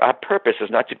 Our purpose is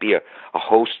not to be a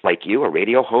host like you, a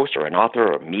radio host, or an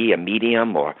author, or me, a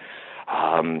medium, or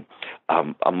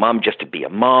a mom just to be a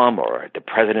mom, or the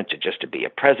president to be a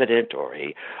president, or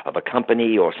of a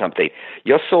company or something.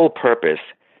 Your sole purpose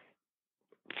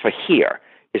for here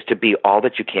is to be all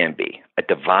that you can be, a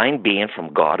divine being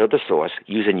from God or the source,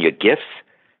 using your gifts,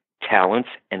 talents,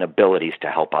 and abilities to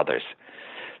help others.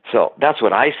 So that's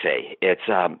what I say. It's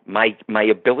my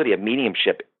ability of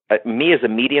mediumship. Me as a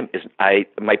medium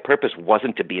my purpose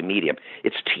wasn't to be a medium.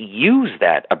 It's to use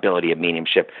that ability of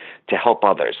mediumship to help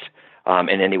others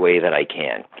in any way that I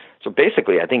can. So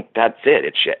basically, I think that's it.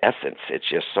 It's your essence. It's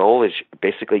your soul. It's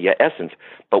basically your essence.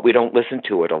 But we don't listen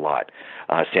to it a lot,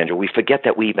 Sandra. We forget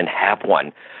that we even have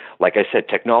one. Like I said,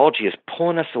 technology is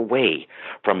pulling us away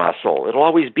from our soul. It'll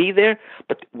always be there,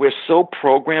 but we're so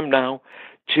programmed now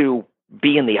to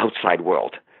be in the outside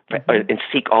world and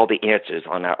seek all the answers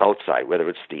on our outside, whether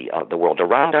it's the world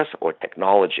around us or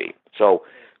technology. So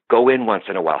go in once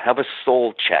in a while. Have a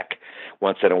soul check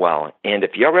once in a while. And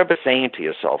if you're ever saying to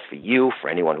yourself, for you, for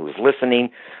anyone who's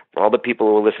listening, for all the people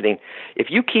who are listening, if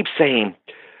you keep saying,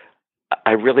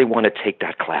 I really want to take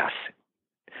that class,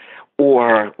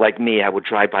 or like me, I would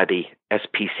drive by the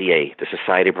SPCA, the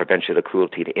Society of Prevention of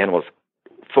Cruelty to Animals,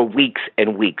 for weeks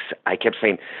and weeks. I kept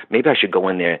saying, maybe I should go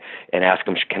in there and ask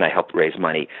them, can I help raise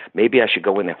money? Maybe I should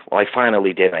go in there. Well, I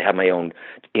finally did. I have my own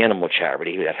animal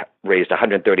charity that raised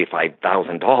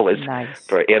 $135,000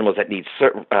 for animals that need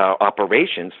certain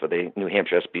operations for the New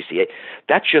Hampshire SPCA.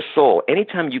 That's your soul.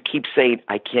 Anytime you keep saying,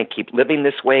 I can't keep living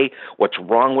this way, what's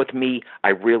wrong with me, I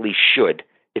really should.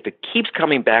 If it keeps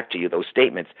coming back to you, those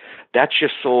statements, that's your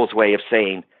soul's way of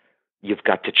saying, you've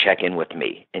got to check in with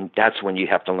me. And that's when you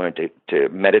have to learn to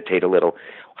meditate a little.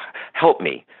 Help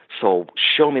me. So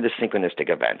show me the synchronistic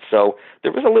events. So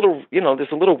there was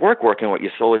there's a little work working with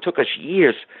your soul. It took us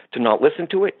years to not listen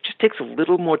to it. It just takes a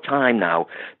little more time now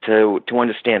to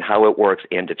understand how it works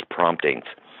and its promptings.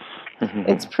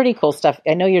 It's pretty cool stuff.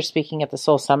 I know you're speaking at the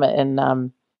Soul Summit in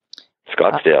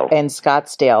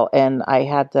Scottsdale. And I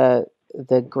had the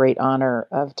great honor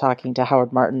of talking to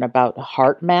Howard Martin about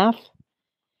heart math.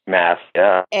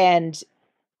 Yeah. And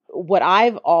what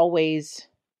I've always,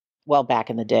 back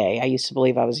in the day, I used to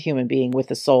believe I was a human being with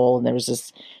a soul, and there was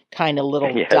this kind of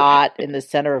little dot in the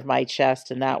center of my chest,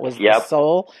 and that was the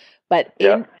soul. But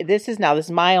this is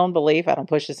my own belief. I don't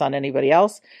push this on anybody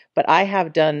else, but I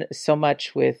have done so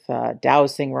much with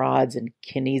dowsing rods and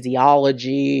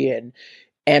kinesiology and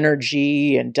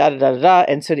energy and da-da-da-da-da.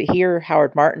 And so to hear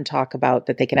Howard Martin talk about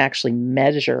that they can actually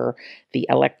measure the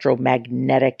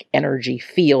electromagnetic energy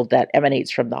field that emanates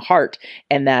from the heart,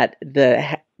 and that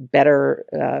the better,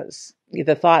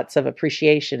 the thoughts of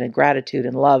appreciation and gratitude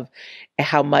and love,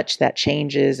 how much that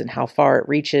changes and how far it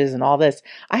reaches and all this.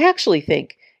 I actually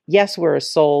think, yes, we're a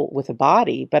soul with a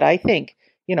body, but I think,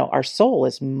 our soul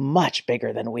is much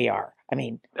bigger than we are. I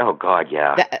mean, oh God,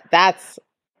 yeah. That's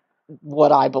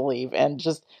what I believe. And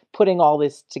just putting all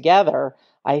this together,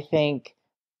 I think,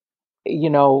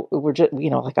 we're just,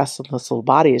 like us, this little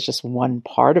body is just one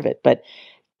part of it, but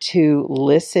to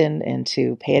listen and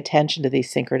to pay attention to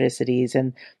these synchronicities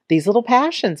and these little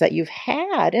passions that you've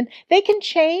had, and they can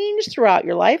change throughout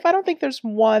your life. I don't think there's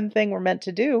one thing we're meant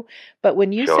to do, but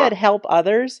when you said help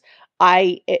others,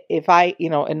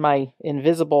 in my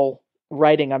invisible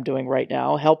writing I'm doing right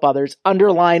now, help others,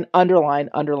 underline.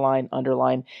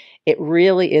 It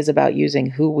really is about using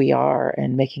who we are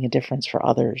and making a difference for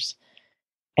others.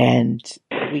 And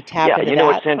we tap into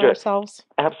that Sandra, for ourselves.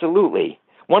 Absolutely.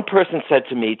 One person said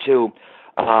to me too,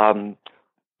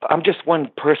 I'm just one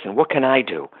person. What can I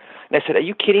do? And I said, are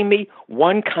you kidding me?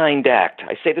 One kind act.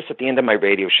 I say this at the end of my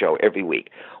radio show every week.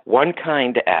 One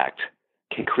kind act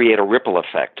can create a ripple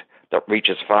effect that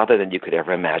reaches farther than you could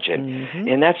ever imagine. Mm-hmm.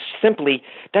 And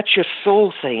that's your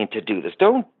soul saying to do this.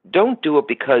 Don't do it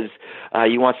because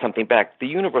you want something back. The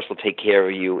universe will take care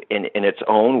of you in its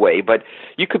own way. But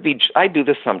you could be, I do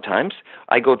this sometimes.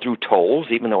 I go through tolls,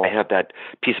 even though I have that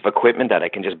piece of equipment that I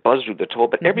can just buzz through the toll.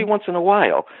 But every once in a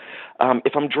while,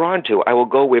 if I'm drawn to, I will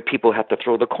go where people have to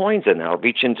throw the coins in. I'll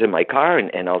reach into my car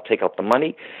and I'll take out the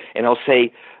money and I'll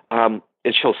say, and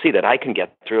she'll see that I can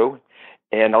get through.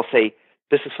 And I'll say,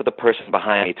 this is for the person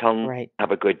behind me. Tell them,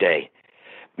 have a good day.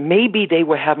 Maybe they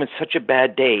were having such a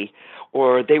bad day,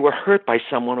 or they were hurt by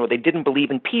someone, or they didn't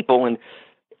believe in people, and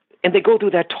they go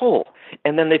through that toll.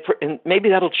 And then and maybe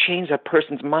that'll change that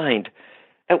person's mind,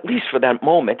 at least for that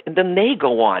moment. And then they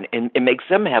go on, and it makes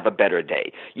them have a better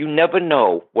day. You never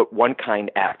know what one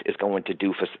kind act is going to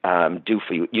do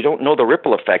for you. You don't know the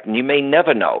ripple effect, and you may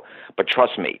never know. But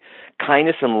trust me,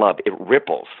 kindness and love, it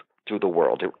ripples through the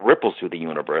world. It ripples through the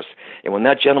universe. And when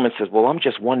that gentleman says, well, I'm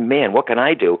just one man, what can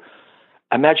I do?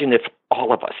 Imagine if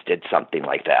all of us did something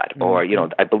like that. Mm-hmm. Or,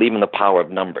 I believe in the power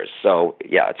of numbers. So,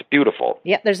 yeah, it's beautiful.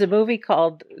 Yeah, there's a movie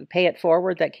called Pay It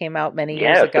Forward that came out many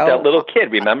years ago. Yes, that little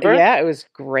kid, remember? Yeah, it was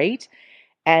great.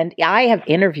 And I have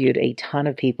interviewed a ton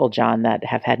of people, John, that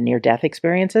have had near-death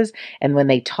experiences. And when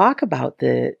they talk about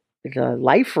the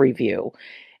life review,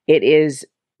 it is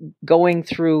going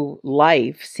through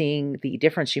life, seeing the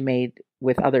difference you made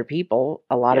with other people.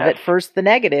 A lot of it, first the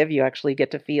negative, you actually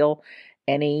get to feel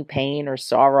any pain or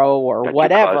sorrow or that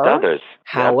whatever.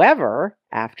 However,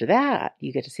 after that,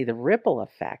 you get to see the ripple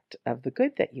effect of the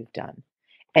good that you've done.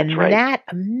 And that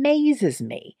amazes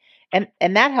me. And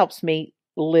that helps me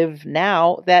live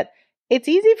now, that it's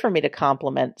easy for me to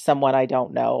compliment someone I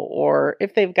don't know, or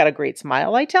if they've got a great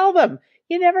smile, I tell them.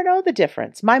 You never know the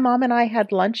difference. My mom and I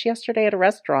had lunch yesterday at a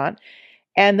restaurant,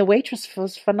 and the waitress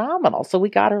was phenomenal. So we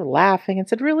got her laughing and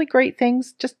said really great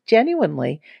things, just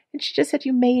genuinely. And she just said,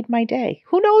 you made my day.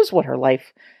 Who knows what her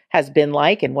life has been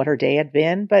like and what her day had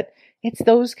been, but it's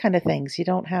those kind of things. You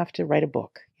don't have to write a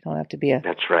book. You don't have to be a host.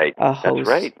 That's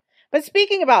right. But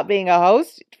speaking about being a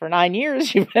host, for 9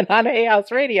 years, you've been on Hay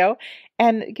House Radio.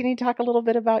 And can you talk a little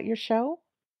bit about your show?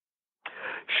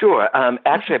 Sure.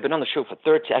 Actually, I've been on the show for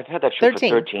 13. I've had that show for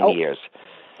 13 years.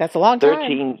 That's a long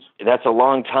time. That's a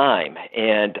long time.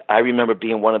 And I remember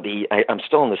being one of I'm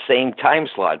still in the same time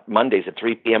slot, Mondays at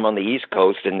 3 p.m. on the East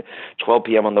Coast and 12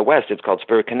 p.m. on the West. It's called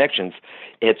Spirit Connections.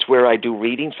 It's where I do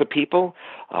readings for people,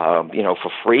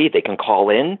 for free. They can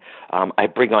call in. I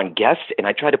bring on guests, and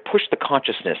I try to push the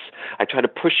consciousness. I try to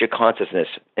push your consciousness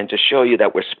and to show you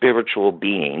that we're spiritual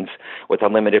beings with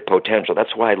unlimited potential.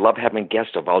 That's why I love having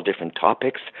guests of all different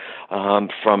topics.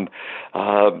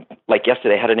 Like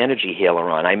yesterday, I had an energy healer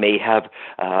on. I may have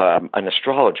an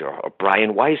astrologer or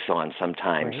Brian Weiss on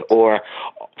sometimes, or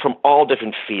from all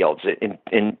different fields,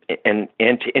 and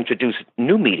to introduce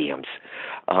new mediums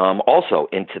also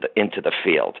into the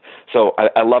field. So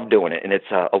I love doing it, and it's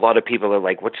a lot of people are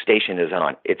like, "What station is it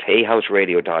on?" It's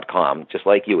HayHouseRadio.com, just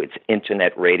like you. It's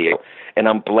internet radio, and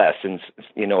I'm blessed, and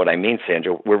you know what I mean,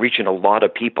 Sandra. We're reaching a lot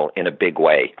of people in a big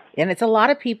way, and it's a lot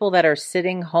of people that are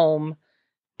sitting home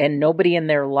and nobody in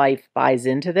their life buys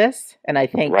into this. And I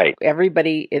think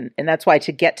everybody, and that's why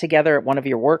to get together at one of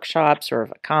your workshops or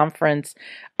a conference,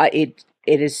 it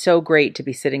is so great to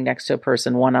be sitting next to a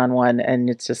person one-on-one. And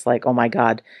it's just like, oh my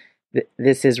God,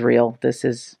 this is real. This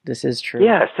is true.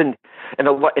 Yes. And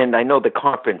I know the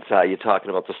conference you're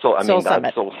talking about, the Soul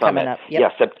Summit. Soul Summit. Up.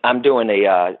 Yep. Yes. I'm doing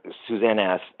Suzanne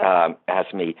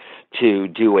asked me to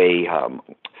do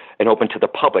an open to the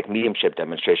public mediumship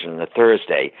demonstration on a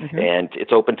Thursday, and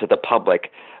it's open to the public.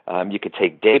 You could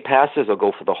take day passes or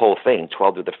go for the whole thing,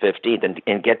 12th to the 15th,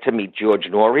 and get to meet George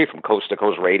Norrie from Coast to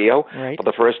Coast Radio for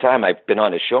the first time. I've been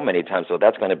on his show many times, so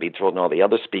that's going to be thrilled, and all the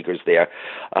other speakers there.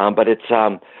 But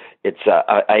I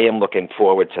am looking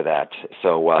forward to that.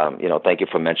 So, thank you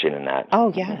for mentioning that.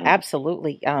 Oh, yeah,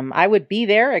 absolutely. I would be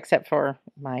there, except for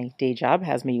my day job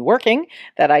has me working,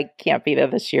 that I can't be there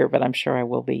this year, but I'm sure I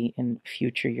will be in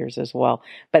future years as well.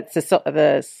 But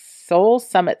the Soul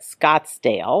Summit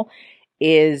Scottsdale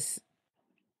is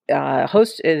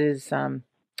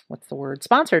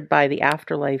sponsored by the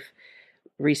Afterlife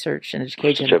Research and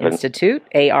Education Institute,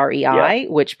 AREI,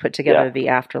 which put together the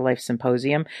Afterlife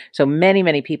Symposium. So many,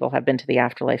 many people have been to the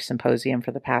Afterlife Symposium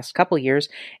for the past couple years.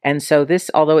 And so this,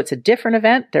 although it's a different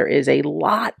event, there is a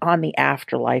lot on the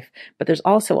afterlife, but there's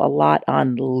also a lot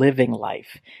on living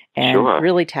life and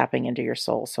really tapping into your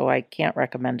soul. So I can't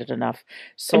recommend it enough.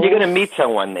 And you're going to meet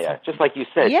someone there, just like you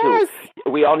said, too.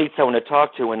 We all need someone to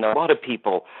talk to, and a lot of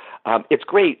people, it's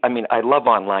great. I mean, I love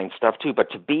online stuff, too,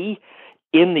 but to be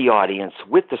in the audience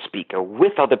with the speaker,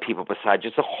 with other people besides,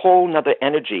 it's a whole nother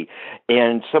energy.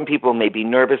 And some people may be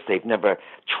nervous. They've never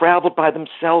traveled by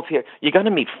themselves here. You're going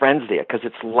to meet friends there because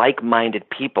it's like-minded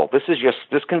people. This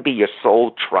can be your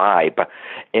soul tribe.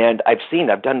 And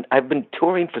I've been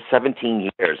touring for 17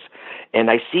 years,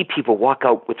 and I see people walk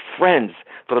out with friends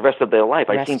for the rest of their life.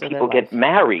 I've seen people get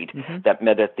married that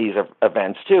met at these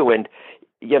events too. And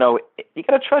you know, you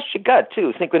got to trust your gut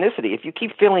too. Synchronicity. If you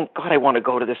keep feeling, God, I want to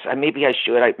go to this. Maybe I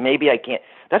should. Maybe I can't.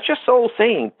 That's your soul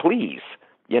saying, please.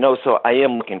 You know. So I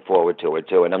am looking forward to it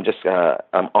too, and I'm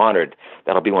honored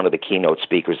that I'll be one of the keynote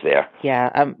speakers there.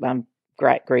 Yeah, I'm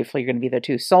grateful you're going to be there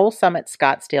too.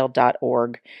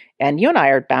 SoulSummitScottsdale.org. And you and I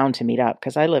are bound to meet up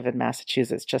because I live in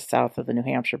Massachusetts, just south of the New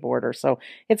Hampshire border. So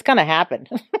it's going to happen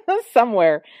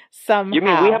somewhere, somehow. You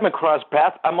mean we haven't crossed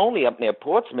paths? I'm only up near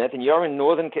Portsmouth, and you're in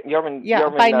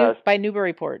by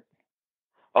Newburyport.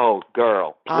 Oh,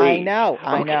 girl, please. I know.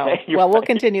 Well, we'll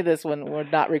continue this when we're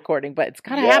not recording, but it's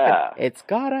got to happen. It's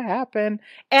got to happen.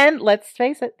 And let's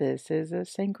face it, this is a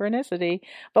synchronicity.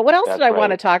 But what else did I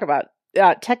want to talk about?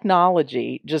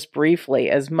 Technology, just briefly,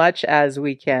 as much as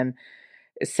we can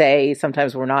say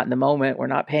sometimes we're not in the moment, we're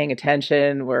not paying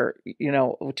attention, we're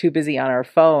too busy on our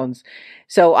phones.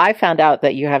 So I found out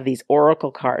that you have these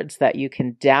oracle cards that you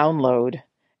can download,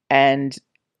 and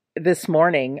this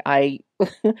morning I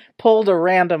pulled a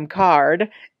random card,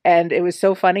 and it was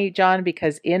so funny, John,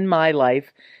 because in my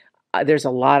life there's a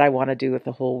lot I want to do with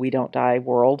the whole We Don't Die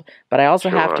world, but I also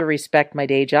have to respect my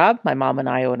day job. My mom and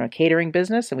I own a catering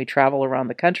business, and we travel around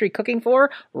the country cooking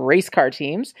for race car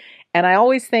teams. And I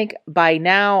always think by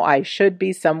now I should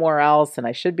be somewhere else and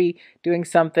I should be doing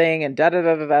something and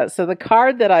da-da-da-da-da. So the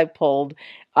card that I pulled,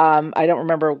 I don't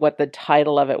remember what the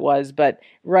title of it was, but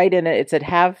right in it said,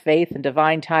 have faith in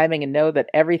divine timing and know that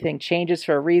everything changes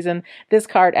for a reason. This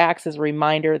card acts as a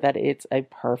reminder that it's a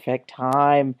perfect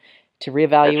time to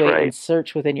reevaluate and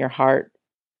search within your heart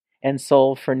and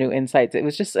soul for new insights. It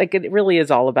was just like, it really is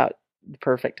all about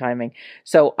perfect timing.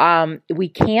 So we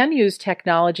can use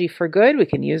technology for good. We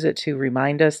can use it to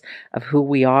remind us of who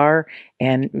we are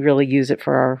and really use it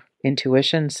for our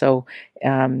intuition. So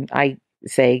I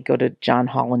say go to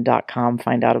johnholland.com,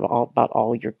 find out about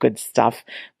all your good stuff.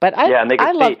 But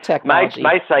I love technology.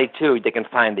 My site too, they can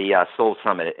find the Soul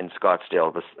Summit in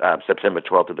Scottsdale, September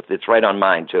 12th. It's right on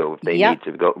mine too, if they need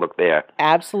to go look there.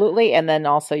 Absolutely. And then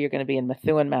also you're going to be in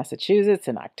Methuen, Massachusetts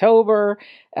in October,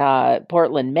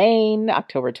 Portland, Maine,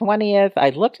 October 20th. I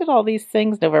looked at all these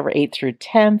things, November 8th through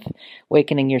 10th,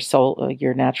 Awakening Your Soul,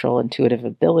 Your Natural Intuitive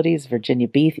Abilities, Virginia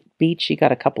Beach. You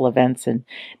got a couple events in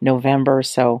November.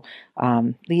 So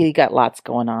you got lots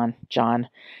going on, John.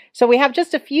 So we have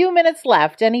just a few minutes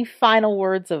left. Any final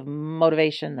words of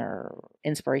motivation or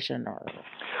inspiration or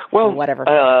whatever?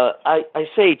 I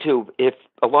say too, if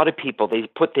a lot of people, they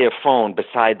put their phone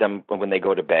beside them when they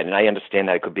go to bed, and I understand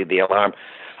that it could be the alarm.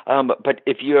 But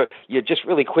if you're just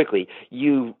really quickly,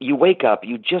 you wake up,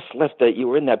 you just you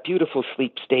were in that beautiful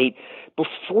sleep state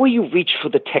before you reach for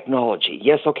the technology.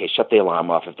 Yes, okay, shut the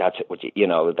alarm off if that's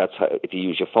that's how, if you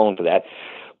use your phone for that.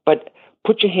 But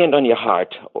put your hand on your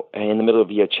heart in the middle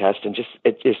of your chest and just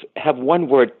have one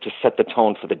word to set the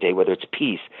tone for the day, whether it's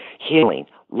peace, healing,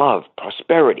 love,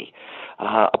 prosperity,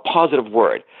 a positive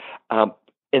word.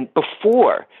 And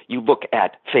before you look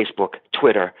at Facebook,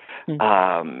 Twitter,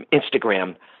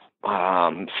 Instagram,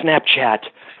 Snapchat,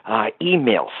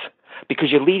 emails,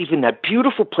 because you're leaving that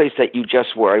beautiful place that you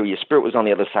just were, your spirit was on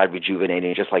the other side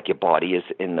rejuvenating, just like your body is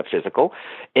in the physical,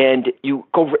 and you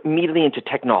go immediately into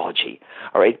technology,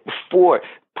 all right? Before,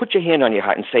 put your hand on your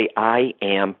heart and say, I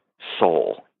am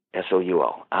soul,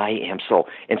 S-O-U-L, I am soul,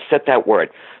 and set that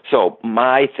word. So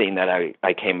my thing that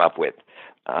I came up with,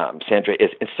 Sandra,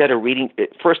 is instead of reading,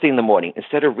 first thing in the morning,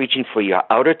 instead of reaching for your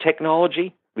outer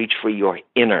technology, reach for your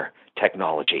inner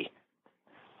technology.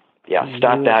 Yeah,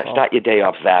 start your day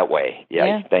off that way.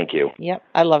 Yeah, thank you. Yep,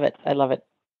 I love it.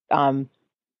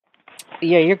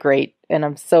 You're great. And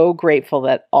I'm so grateful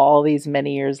that all these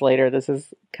many years later, this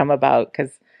has come about,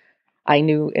 because I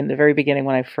knew in the very beginning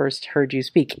when I first heard you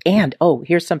speak. And,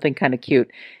 here's something kind of cute.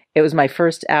 It was my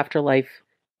first Afterlife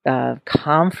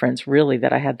conference, really,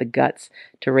 that I had the guts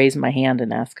to raise my hand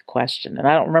and ask a question. And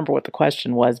I don't remember what the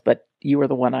question was, but you were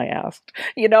the one I asked,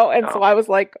 and so I was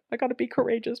like, I got to be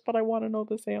courageous, but I want to know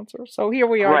this answer. So here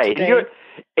we are Right. today.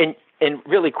 And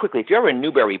really quickly, if you're in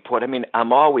Newburyport, I mean,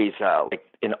 I'm always like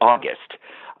in August.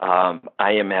 I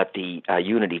am at the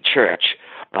Unity Church,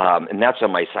 and that's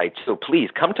on my site. So please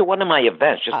come to one of my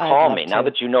events. Just call me now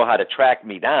that you know how to track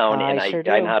me down, and I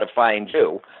know how to find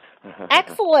you.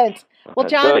 Excellent. Well,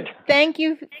 John, Good. Thank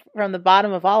you from the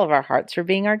bottom of all of our hearts for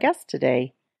being our guest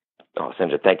today. Oh,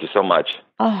 Sandra, thank you so much.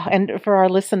 Oh, and for our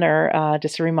listener,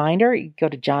 just a reminder, you go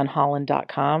to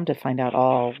johnholland.com to find out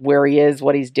all where he is,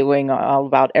 what he's doing, all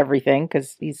about everything,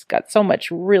 because he's got so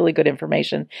much really good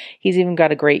information. He's even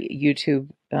got a great YouTube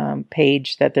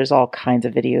page that there's all kinds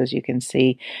of videos you can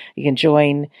see. You can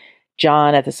join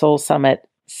John at the Soul Summit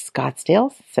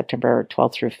Scottsdale, September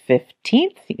 12th through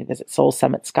 15th. You can visit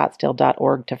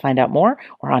soulsummitscottsdale.org to find out more,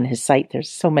 or on his site. There's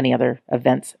so many other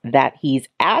events that he's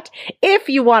at. If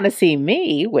you want to see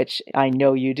me, which I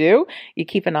know you do, you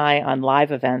keep an eye on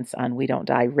live events on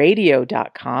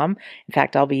WeDon'tDieRadio.com. In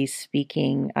fact, I'll be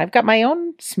speaking. I've got my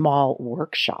own small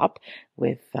workshop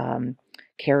with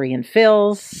Carrie and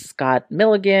Phil, Scott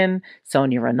Milligan,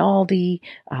 Sonia Rinaldi,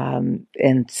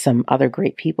 and some other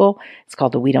great people. It's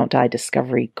called the We Don't Die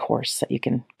Discovery course that you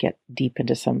can get deep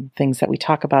into some things that we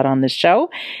talk about on this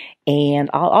show. And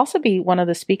I'll also be one of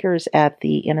the speakers at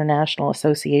the International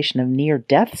Association of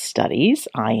Near-Death Studies,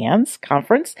 IANS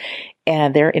conference,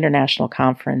 and their international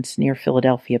conference near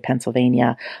Philadelphia,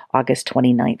 Pennsylvania, August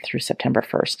 29th through September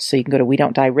 1st. So you can go to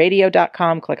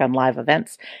WeDon'tDieRadio.com, click on live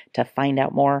events to find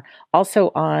out more.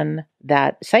 Also on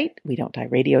that site,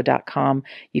 WeDon'tDieRadio.com,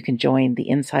 you can join the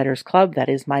Insiders Club. That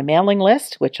is my mailing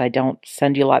list, which I don't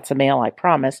send you lots of mail, I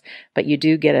promise, but you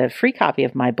do get a free copy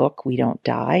of my book, We Don't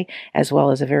Die, as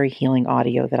well as a very healing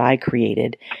audio that I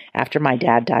created after my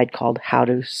dad died called How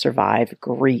to Survive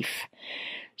Grief.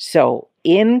 So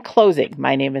in closing,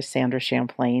 my name is Sandra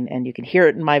Champlain, and you can hear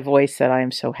it in my voice that I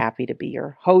am so happy to be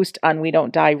your host on We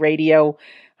Don't Die Radio.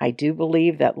 I do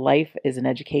believe that life is an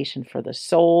education for the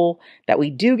soul, that we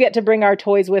do get to bring our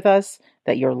toys with us,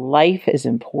 that your life is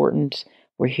important.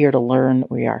 We're here to learn.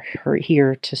 We are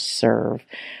here to serve.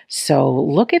 So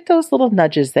look at those little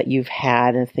nudges that you've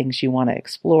had and things you want to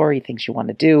explore, things you want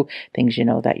to do, things you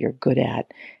know that you're good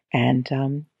at. And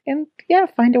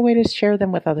find a way to share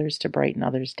them with others to brighten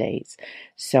others' days.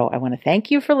 So I want to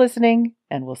thank you for listening,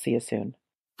 and we'll see you soon.